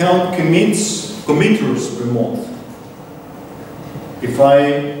wanted to count committers per month. If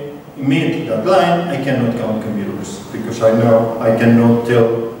I omit that line, I cannot count committers because I know I cannot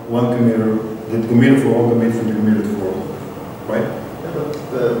tell one committer, the committer for all commit from the committer for all, right?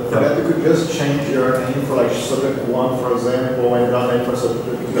 For that, you could just change your name for like subject 1, for example, and not name for subject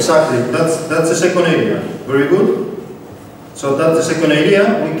 2. Exactly, that's the second idea. Very good. So that's the second idea.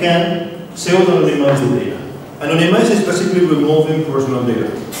 We can pseudo-anonymize the data. Anonymize is basically removing personal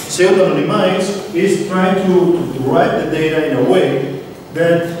data. Pseudo-anonymize is trying to write the data in a way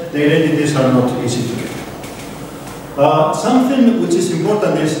that the identities are not easy to get. Something which is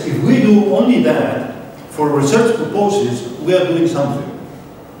important is if we do only that for research purposes, we are doing something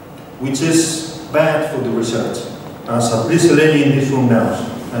which is bad for the research, as at least Eleni in this room knows,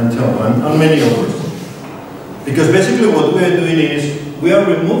 and many others. Because basically what we are doing is we are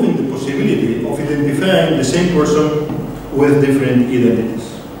removing the possibility of identifying the same person with different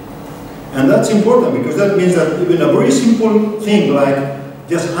identities. And that's important because that means that even a very simple thing like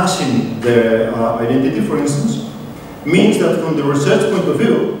just hashing the identity, for instance, means that from the research point of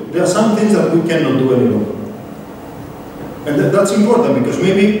view, there are some things that we cannot do any longer. And that's important because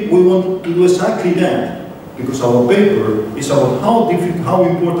maybe we want to do exactly that because our paper is about how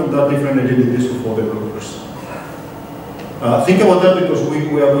important are different identities for all developers. Think about that because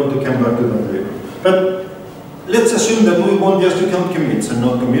we are going to come back to that later. But let's assume that we want just to count commits and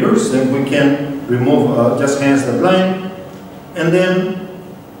not committers, then we can remove just hands that line, and then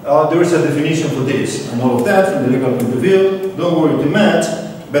there is a definition for this and all of that from the legal point of view. Don't worry too much,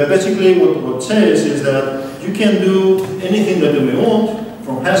 but basically what it says is that you can do anything that you may want,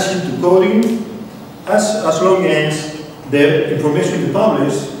 from hashing to coding, as long as the information you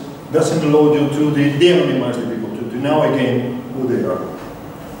publish doesn't allow you to de-anonymize the people, to know again who they are.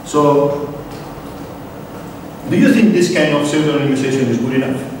 So, do you think this kind of pseudo-anonymization is good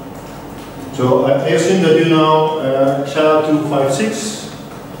enough? So, I assume that you know SHA-256,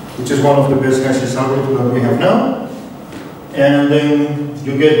 which is one of the best hashes algorithms that we have now. And then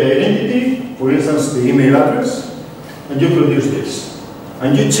you get the identity, for instance, the email address, and you produce this.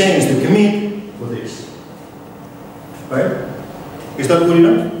 And you change the commit for this. Right? Is that good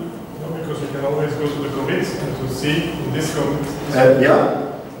enough? No, because you can always go to the commits and to see in this commit,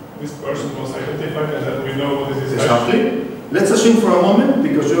 this person was identified, and then we know what this is. Exactly. Let's assume for a moment,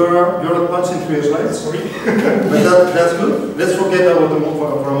 because you're advancing 3 slides. Sorry. But that's good. Let's forget about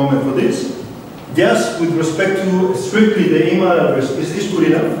for a moment for this. Just with respect to strictly the email address, is this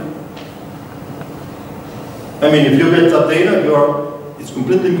good enough? I mean, if you get that data, it's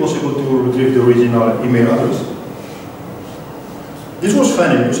completely impossible to retrieve the original email address. This was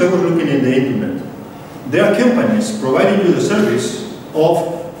funny because I was looking in the internet. There are companies providing you the service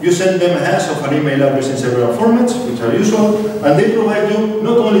of you send them a hash of an email address in several formats, which are usual, and they provide you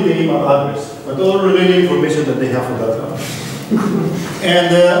not only the email address, but all related information that they have for that address.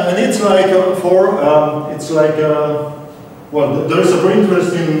 and it's like well, there is a very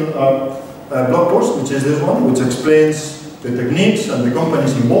interesting blog post, which is this one, which explains the techniques and the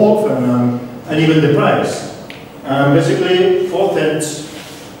companies involved and even the price. Basically, 4 cents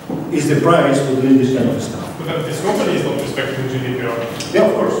is the price for doing this kind of stuff. But this company is not respecting GDPR. Yeah,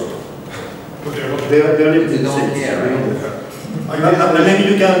 of course. But they are not. They limited. They don't care, And maybe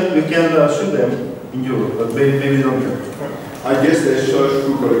you can sue them in Europe, but maybe they don't care. I guess they search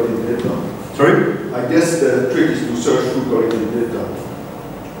through collected data. Sorry? I guess the trick is to search through collected data.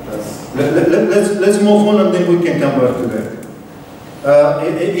 Let's move on and then we can come back to that.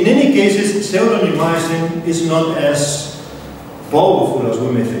 In any cases, pseudonymizing is not as powerful as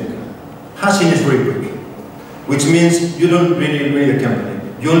we may think. Hashing is very quick, which means you don't really need a company.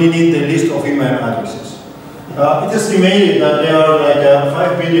 You only need the list of email addresses. It is estimated that there are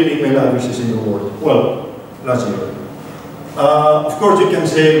like 5 billion email addresses in the world. Well, last year. Of course, you can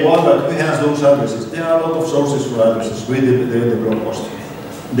say, well, but who has those addresses? There are a lot of sources for addresses. Read the blog post.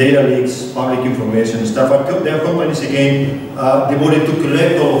 Data leaks, public information, stuff. There are companies, again, devoted to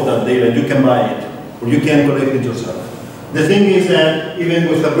collect all of that data. You can buy it, or you can collect it yourself. The thing is that even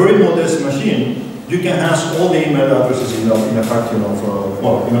with a very modest machine, you can hash all the email addresses in a fraction of,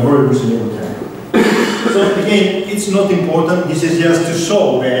 well, in a very reasonable time. So again, it's not important. This is just to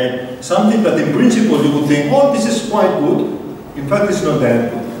show that something that in principle you would think, oh, this is quite good. In fact, it's not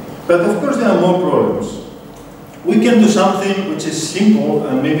that good. But of course, there are more problems. We can do something which is simple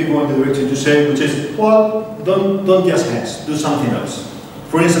and maybe go in the direction to say, which is, well, don't just hash, do something else.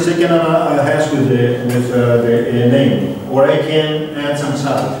 For instance, I can hash with the name, or I can add some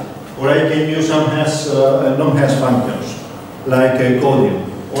site, or I can use some hash, non-hash functions, like coding,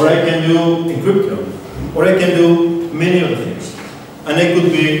 or I can do encryption, or I can do many other things. And I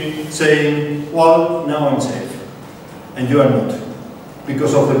could be saying, well, now I'm safe, and you are not,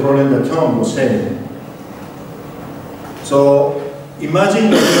 because of the problem that Tom was saying. So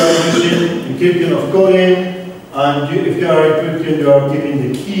imagine that you are using encryption of coding, and if you are encrypting, you are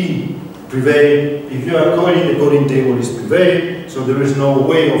keeping the key private. If you are coding, the coding table is private, so there is no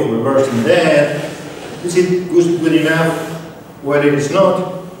way of reversing that. Is it good enough? Well, it is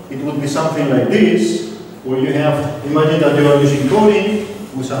not. It would be something like this, where you have, imagine that you are using coding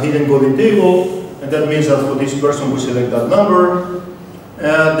with a hidden coding table, and that means that for this person we select that number.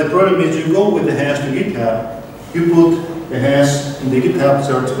 The problem is you go with the hash to GitHub, you put the hash in the GitHub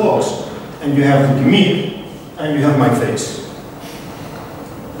search box, and you have the commit, and you have my face.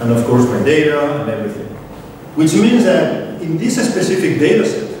 And of course my data and everything. Which means that in this specific data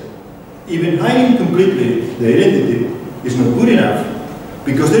set, even hiding completely the identity is not good enough,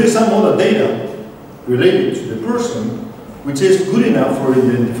 because there is some other data related to the person which is good enough for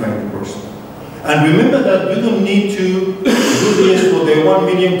identifying the person. And remember that you don't need to do this for the 1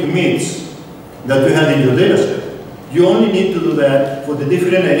 million commits that you had in your data set. You only need to do that for the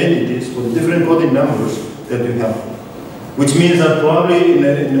different identities, for the different coding numbers that you have. Which means that probably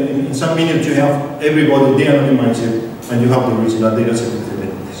in some minutes you have everybody de-anonymized and you have the original data set with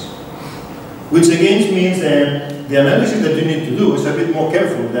identities. Which again means that the analysis that you need to do is a bit more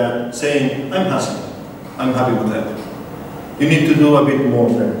careful than saying, I'm happy. I'm happy with that. You need to do a bit more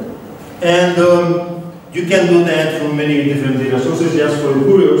there. And you can do that from many different data sources. Just for the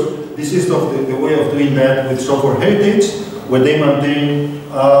curious, this is the way of doing that with software heritage, where they maintain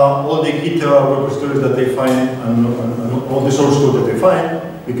all the GitHub repositories that they find and all the source code that they find,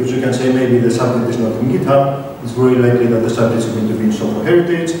 because you can say maybe the subject is not in GitHub. It's very likely that the subject is going to be in software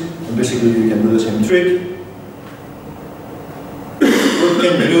heritage, and basically you can do the same trick. What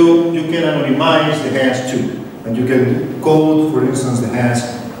can you do? You can anonymize the hash too, and you can code, for instance, the hash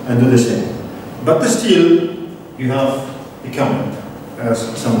and do the same. But still, you have the comment, as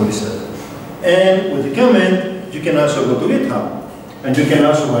somebody said. And with the comment, you can also go to GitHub, and you can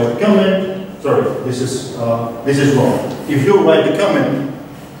also write the comment. Sorry, this is wrong. If you write the comment,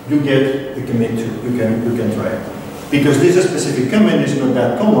 you get the commit too. You can try it, because this specific comment is not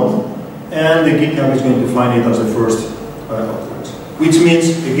that common, and the GitHub is going to find it as the first utterance. Which means,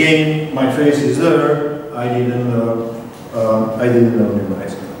 again, my face is there. I didn't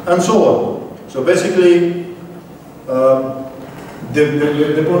anonymize, and so on. So basically,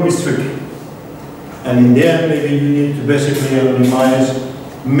 the problem is tricky. And in the end, maybe you need to basically anonymize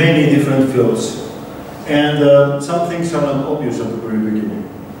many different fields. And some things are not obvious at the very beginning.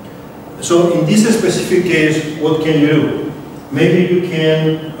 So in this specific case, what can you do? Maybe you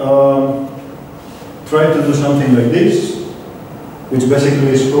can try to do something like this, which basically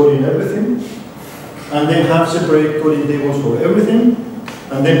is coding everything, and then have separate coding tables for everything,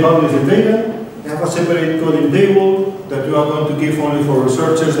 and then publish the data. Have a separate coding table that you are going to give only for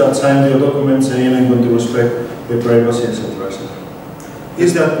researchers that sign your document saying I'm going to respect the privacy, etc.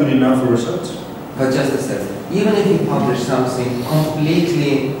 Is that good enough for research? But just a second. Even if you publish something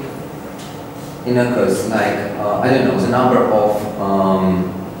completely innocuous, like, I don't know, the number of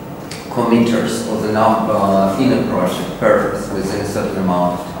committers or the number in a purpose within a certain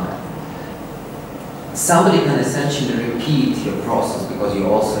amount of time, somebody can essentially repeat your process because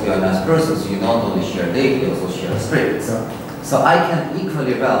you're a nice person, so you not only share data, you also share scripts. Yeah. So I can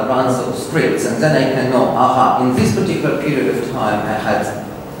equally well run those scripts, and then I can know, aha, in this particular period of time I had,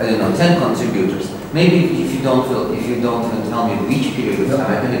 I don't know, 10 contributors. Maybe if you don't even tell me which period of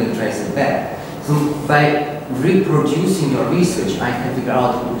time, I can even trace it back. So by reproducing your research, I can figure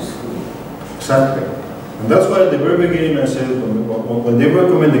out who's who. Exactly. And that's why at the very beginning I said, when they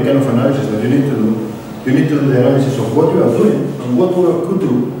recommend the kind of analysis that you need to do, you need to do the analysis of what you are doing and what you could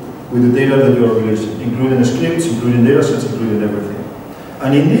do with the data that you are releasing, including scripts, including data sets, including everything.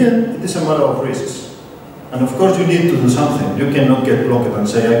 And in the end, it is a matter of risks. And of course you need to do something. You cannot get blocked and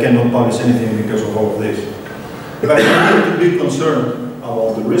say, I cannot publish anything because of all of this. But you need to be concerned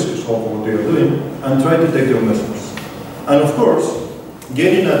about the risks of what you are doing and try to take your measures. And of course,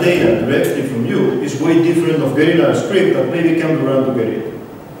 getting a data directly from you is way different of getting a script that maybe can be run to get it.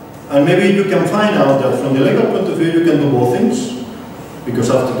 And maybe you can find out that from the legal point of view, you can do both things. Because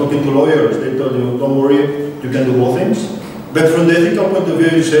after talking to lawyers, they tell you, don't worry, you can do both things. But from the ethical point of view,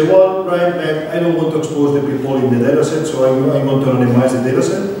 you say, well, right, I don't want to expose the people in the data set, so I'm going to anonymize the data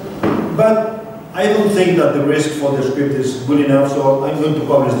set. But I don't think that the risk for the script is good enough, so I'm going to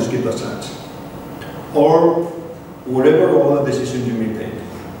publish the script as such. Or whatever other decision you may take.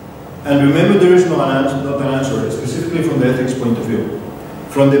 And remember, there is not an answer, specifically from the ethics point of view.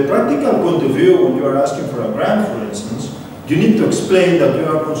 From the practical point of view, when you are asking for a grant, for instance, you need to explain that you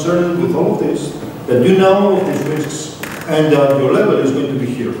are concerned with all of this, that you know all of these risks, and that your level is going to be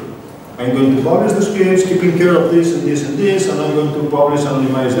here. I'm going to publish the scripts, keeping care of this and this and this, and I'm going to publish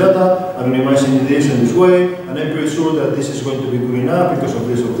anonymized data, anonymizing this in this way, and I'm pretty sure that this is going to be good enough because of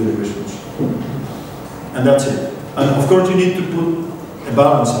these reasons. And that's it. And of course you need to put a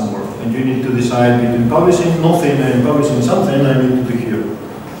balance somewhere, and you need to decide between publishing nothing and publishing something. I need to be here.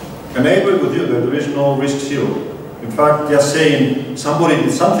 And I agree with you that there is no risk zero. In fact, just saying somebody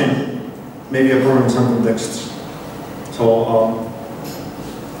did something may be a problem in some contexts. So,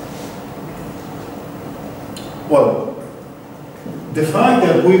 well, the fact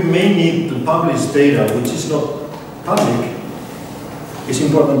that we may need to publish data which is not public is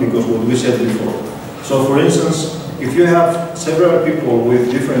important because what we said before. So, for instance, if you have several people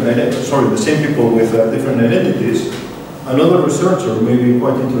with different identities, sorry, the same people with different identities, another researcher may be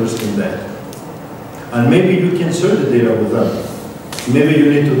quite interested in that. And maybe you can share the data with them. Maybe you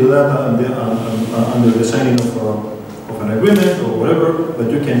need to do that under the signing of an agreement or whatever,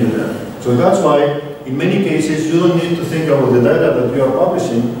 but you can do that. So that's why, in many cases, you don't need to think about the data that you are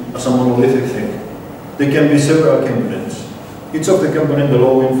publishing as a monolithic thing. There can be several components. Each of the components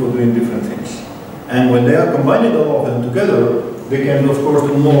allowing for doing different things. And when they are combining all of them together, they can, of course,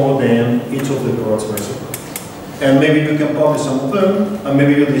 do more than each of the products by separate. And maybe you can publish some of them, and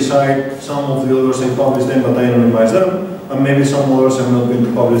maybe you decide some of the others I publish them, but I anonymize them, and maybe some others I'm not going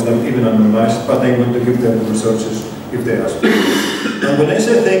to publish them even anonymized, but I'm going to give them to researchers if they ask me. And when I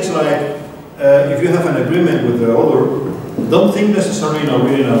say things like, if you have an agreement with the other, don't think necessarily in a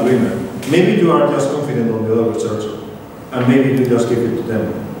written agreement. Maybe you are just confident on the other researcher, and maybe you just give it to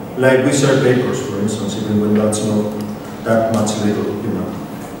them. Like we share papers, for instance, even when that's not that much little, you know,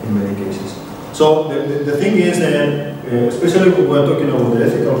 in many cases. So the thing is that, especially when we're talking about the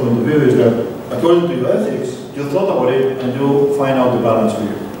ethical point of view, is that according to your ethics, you thought about it and you find out the balance for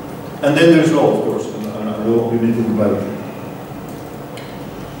you. And then there's law, of course, and law you need to comply with.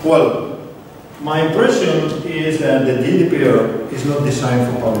 Well, my impression is that the GDPR is not designed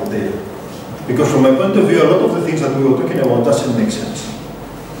for public data. Because from my point of view, a lot of the things that we were talking about doesn't make sense.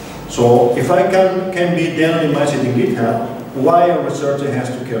 So if I can be de-anonymized in GitHub, why a researcher has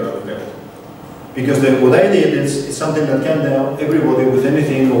to care about that? Because what I did is something that can help everybody with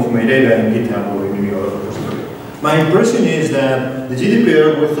anything of my data in GitHub or in any other repository. My impression is that the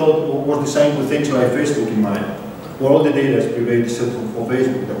GDPR we thought was designed with things like Facebook in mind, where all the data is private except for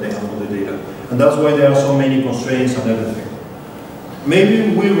Facebook that they have all the data. And that's why there are so many constraints and everything.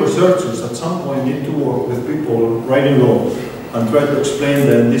 Maybe we researchers at some point need to work with people writing law and try to explain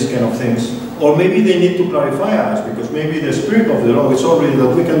them these kind of things. Or maybe they need to clarify us, because maybe the spirit of the law is already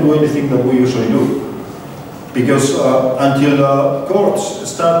that we can do anything that we usually do. Because until courts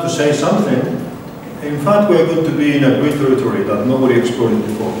start to say something, in fact we are going to be in a great territory that nobody explored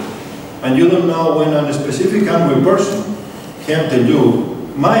before. And you don't know when a specific angry person can tell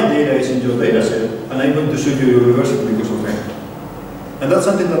you, my data is in your data set, and I'm going to sue your university because of that. And that's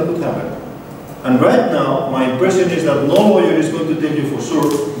something that could happen. And right now, my impression is that no lawyer is going to tell you for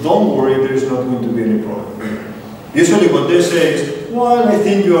sure, don't worry, there is not going to be any problem. Usually what they say is, well, I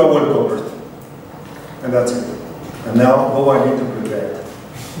think you are well covered. And that's it. And now, I need to prepare.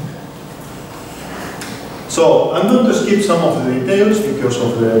 So, I'm going to skip some of the details because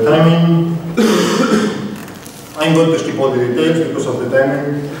of the timing. I'm going to skip all the details because of the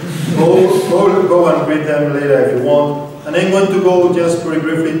timing. Go and read them later if you want. And I'm going to go just very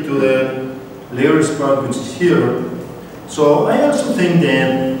briefly to the layers part, which is here. So I also think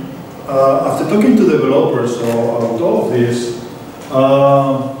that after talking to developers about all of this,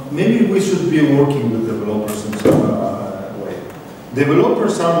 maybe we should be working with developers in some way.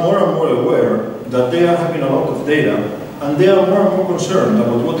 Developers are more and more aware that they are having a lot of data, and they are more and more concerned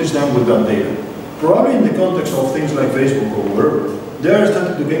about what is done with that data. Probably in the context of things like Facebook or wherever, they are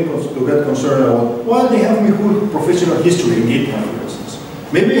starting to get concerned about, well, they have my whole professional history in GitHub, for instance.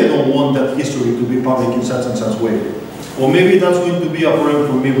 Maybe I don't want that history to be public in such and such way. Or maybe that's going to be a problem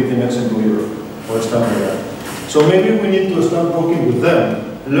for me with the next employer, or stuff like that. So maybe we need to start working with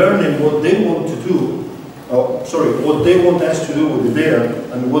them, learning what they want to do, what they want us to do with the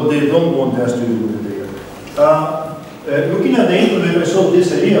data, and what they don't want us to do with the data. Looking at the internet, I saw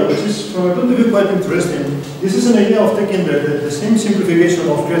this idea, which is, from a point of view, quite interesting. This is an idea of taking the same simplification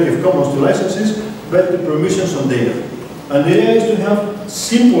of Creative Commons to licenses, but to permissions on data. And the idea is to have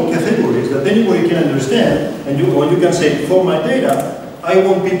simple categories that anybody can understand, and you can say, for my data, I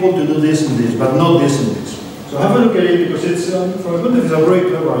want people to do this and this, but not this and this. So have a look at it, because it's, from a point of view, it's a very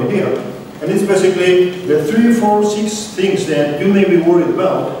clever idea. And it's basically the 3, 4, 6 things that you may be worried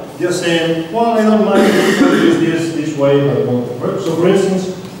about, just saying, well, I don't mind if I use this way, but not. So for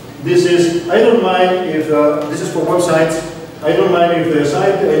instance, this is, I don't mind if, this is for websites, I don't mind if the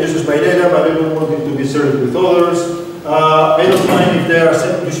site uses my data, but I don't want it to be shared with others. I don't mind if they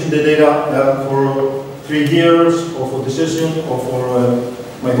are using the data for 3 years, or for the session, or for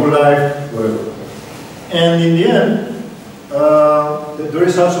my whole life, whatever. And in the end, there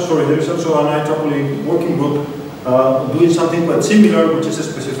is also an IEEE working group doing something quite similar, which is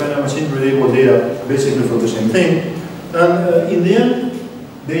specifying a machine-readable data basically for the same thing. And in the end,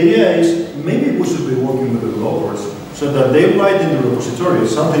 the idea is maybe we should be working with the developers so that they write in the repository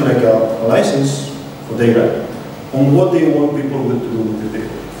something like a license for data on what they want people to do with the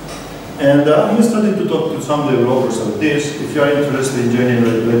data. And I'm starting to talk to some developers about this. If you are interested in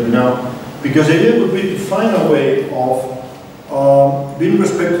joining, let me know. Because the idea would be to find a way of being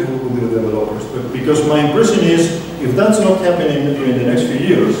respectful with the developers. But because my impression is, if that's not happening during the next few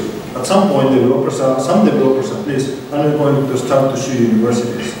years, at some point some developers at least, are going to start to sue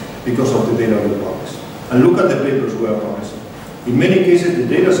universities because of the data we publish. And look at the papers we are publishing. In many cases, the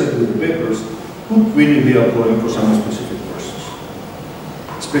data set with the papers could really be a problem for some specific persons.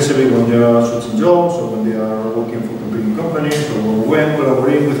 Especially when they are switching jobs, or when they are working for competing companies, or when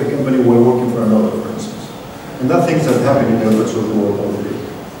collaborating with a company while working for another, for instance. And that things that happen in the virtual world already.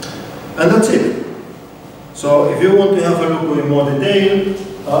 And that's it. So if you want to have a look in more detail,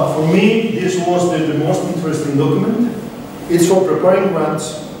 for me, this was the most interesting document. It's for preparing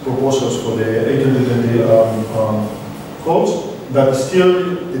grants proposals for the 820 calls, but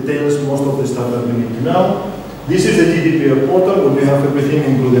still details most of the stuff that we need to know. This is the GDPR portal, where we have everything,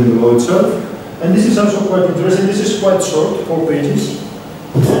 including the law itself. And this is also quite interesting. This is quite short, 4 pages.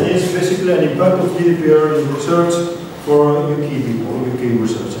 And it's basically an impact of GDPR in research for UK people, UK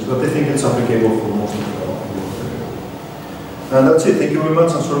researchers. But I think it's applicable for most of the world. And that's it. Thank you very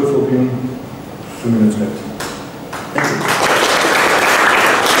much. I'm sorry for being 2 minutes late. Thank you.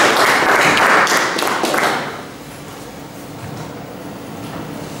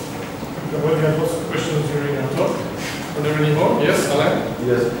 We have lots of questions during our talk. Are there any more? Yes, Alain?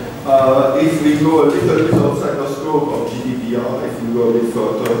 Yes. If we go a little bit outside the scope of GDPR, if we go a bit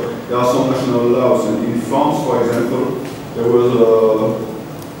further, there are some national laws. In France, for example, there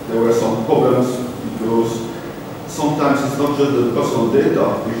were some problems because sometimes it's not just the personal data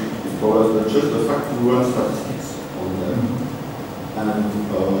which is problems, but just the fact to run statistics on them. And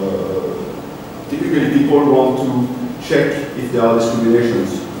typically people want to check if there are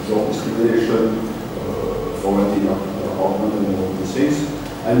discriminations, job discrimination, foreign apartment and all these things.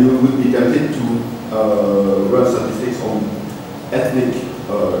 And you would be tempted to run statistics on ethnic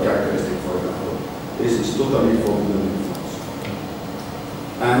characteristics, for example. This is totally forbidden in France.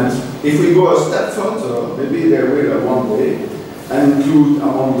 And if we go a step further, maybe they will one day, and include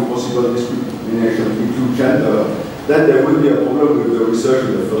among the possible discrimination, include gender, then there will be a problem with the research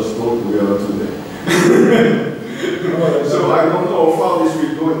in the first talk we are today. So I don't know how far this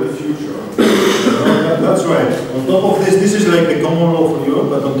will go in the future. That's right. On top of this, this is like the common law for Europe,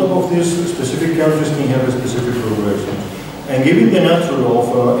 but on top of this, specific countries can have a specific regulation. And given the nature of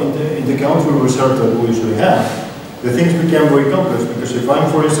in the country research that we usually have, the things become very complex, because if I'm,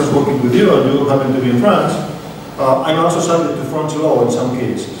 for instance, working with you and you happen to be in France, I'm also subject to French law in some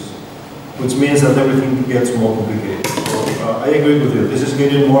cases, which means that everything gets more complicated. So I agree with you. This is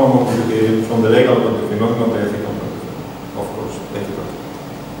getting more and more complicated from the legal point of view, not the ethical point of view. Of course, ethical.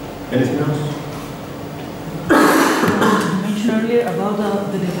 Anything else? You mentioned earlier about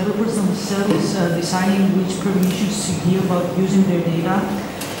the developers themselves deciding which permissions to give about using their data,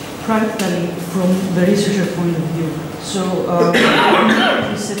 practically from the researcher point of view. So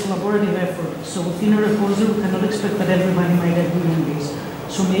it's a collaborative effort. So within a repository, we cannot expect that everybody might agree on this.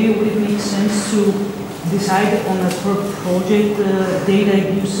 So maybe would it make sense to decide on a per project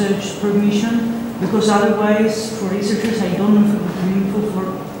data usage permission? Because otherwise, for researchers, I don't know if it would be meaningful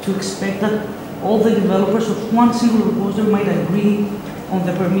to expect that all the developers of one single repository might agree on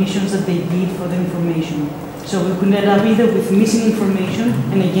the permissions that they need for the information. So we could end up either with missing information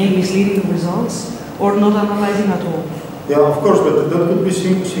and again misleading the results, or not analyzing at all. Yeah, of course, but that could be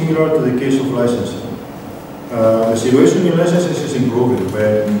similar to the case of licensing. The situation in licenses is improving.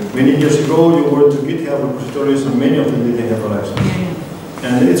 Many years ago, you were to GitHub repositories, and many of them didn't have a license.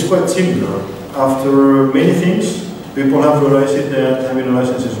 And it's quite similar. After many things, people have realized that having a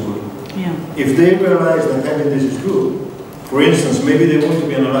license is good. Yeah. If they realize that having this is good, for instance, maybe they want to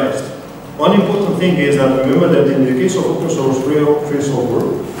be analyzed. One important thing is that remember that in the case of open source, free open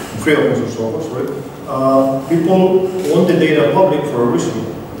source software, people want the data public for a reason,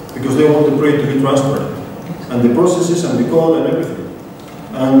 because they want the project to be transparent, and the processes and the code and everything.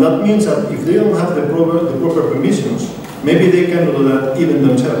 And that means that if they don't have the proper permissions, maybe they cannot do that even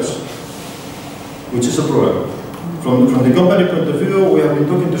themselves, which is a problem. From the company point of view, we have been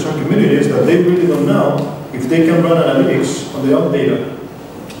talking to some communities that they really don't know if they can run analytics on their own data,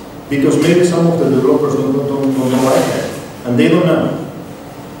 because maybe some of the developers don't like that, and they don't know.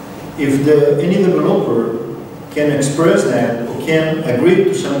 If any developer can express that or can agree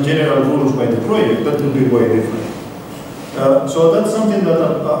to some general rules by the project, that will be way different. So that's something that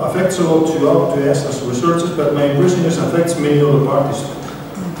affects a lot to us as researchers, but my impression is affects many other parties.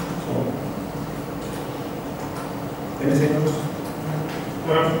 Anything else?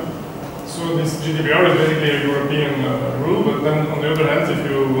 So this GDPR is basically a European rule, but then on the other hand, if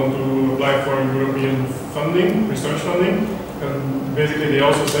you want to apply for European funding, research funding, and basically they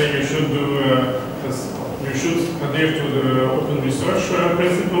also say you should do, you should adhere to the open research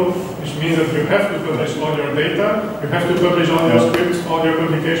principle, which means that you have to publish all your data, you have to publish all your scripts, all your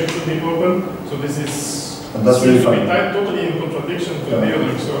publications should be open. So this is and that's really fun. Totally in contradiction to the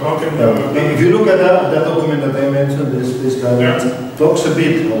other. So how can if you look at that document that I mentioned, this guy talks a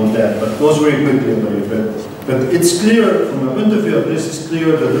bit on that, but goes very quickly on it. But it's clear, from a point of view of this, it's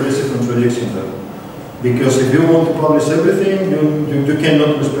clear that there is a contradiction there. Because if you want to publish everything, you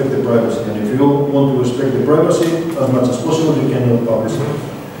cannot respect the privacy. And if you want to respect the privacy as much as possible, you cannot publish it.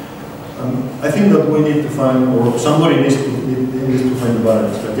 I think that we need to find, or somebody needs to find the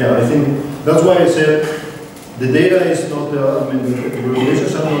balance. But yeah, I think that's why I said the data is not, I mean, the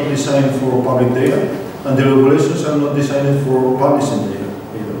regulations are not designed for public data, and the regulations are not designed for publishing data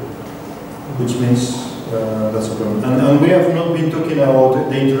either, which means that's a problem. And we have not been talking about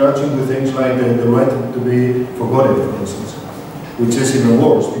the interaction with things like the right to be forgotten, for instance, which is even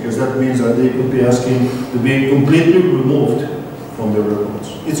worse, because that means that they could be asking to be completely removed from the records.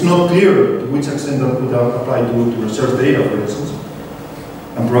 It's not clear to which extent that would apply to research data, for instance,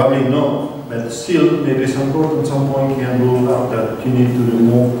 and probably not, but still, maybe some court at some point can rule out that you need to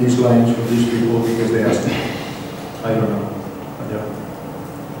remove these lines from these people because they asked it. I don't know. But yeah.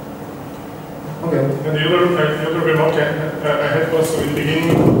 Okay. And the other remark I had was in the beginning,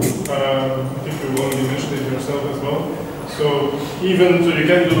 I think you already mentioned it yourself as well. So even, so you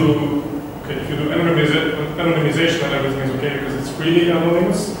can do, okay, if you do anonymization and everything is okay because it's really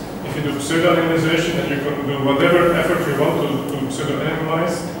anonymous. If you do pseudo-anonymization and you can do whatever effort you want to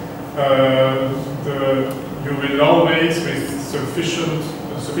pseudo-anonymize, you will always, with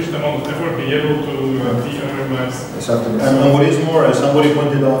sufficient amount of effort, be able to de-anonymize. Exactly. And what is more, as somebody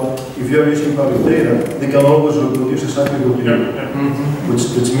pointed out, if you are using public data, they can always reproduce exactly what you do,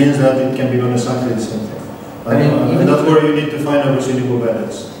 which means that it can be done exactly the same thing. And that's where you need to find a reasonable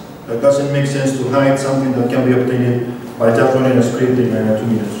balance. It doesn't make sense to hide something that can be obtained by just running a script in 2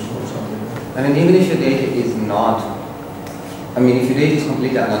 minutes or something. I mean, even if your data is not, I mean, if your data is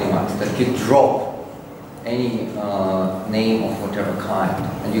completely anonymized, that you drop any name of whatever kind,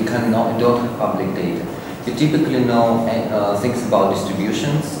 and you don't have public data, you typically know things about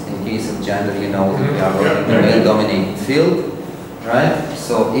distributions. In case of gender, you know that we are working in a male-dominated field, right?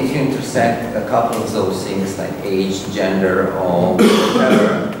 So if you intersect a couple of those things like age, gender, or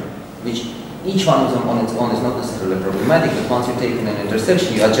whatever, which each one of them on its own is not necessarily problematic, but once you take in an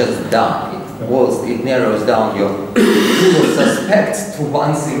intersection, you are just done. It narrows down your pool of suspects to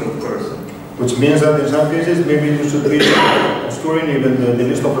one single person. Which means that in some cases, maybe you should be obscuring even the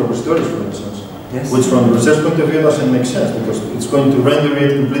list of repositories, for instance. Yes. Which from the research point of view doesn't make sense, because it's going to render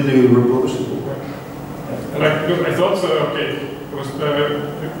it completely reproducible. And I thought, okay,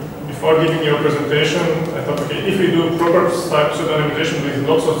 before giving your presentation, I thought, okay, if we do proper pseudonymization with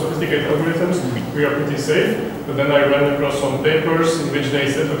lots of sophisticated algorithms, we are pretty safe. But then I ran across some papers in which they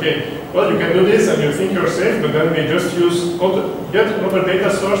said, okay, well, you can do this and you think you're safe, but then we just use yet another data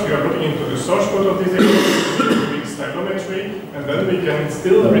source. We are looking into the source code of this data, doing stylometry, and then we can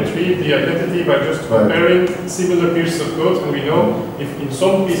still retrieve the identity by just comparing similar pieces of code, and we know if in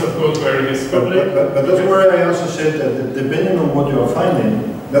some piece of code where it is public. But that's where I also said that depending on what you are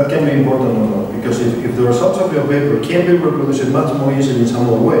finding, that can be important or not. Because if the results of your paper can be reproduced much more easily in some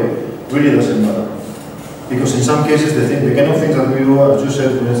other way, it really doesn't matter. Because in some cases, the kind of things that we do, as you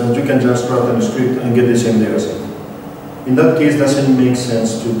said, for instance, you can just write a script and get the same data set. In that case, it doesn't make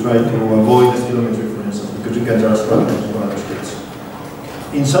sense to try to avoid the stylometry, for instance, because you can just write one scripts.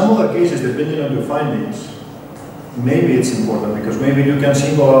 In some other cases, depending on your findings, maybe it's important, because maybe you can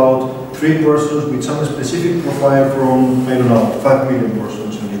single out 3 persons with some specific profile from, I don't know, 5 million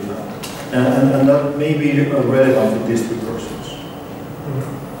persons in Japan. And that may be relevant for these 3 persons.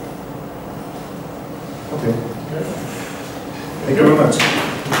 Okay. Thank you very much.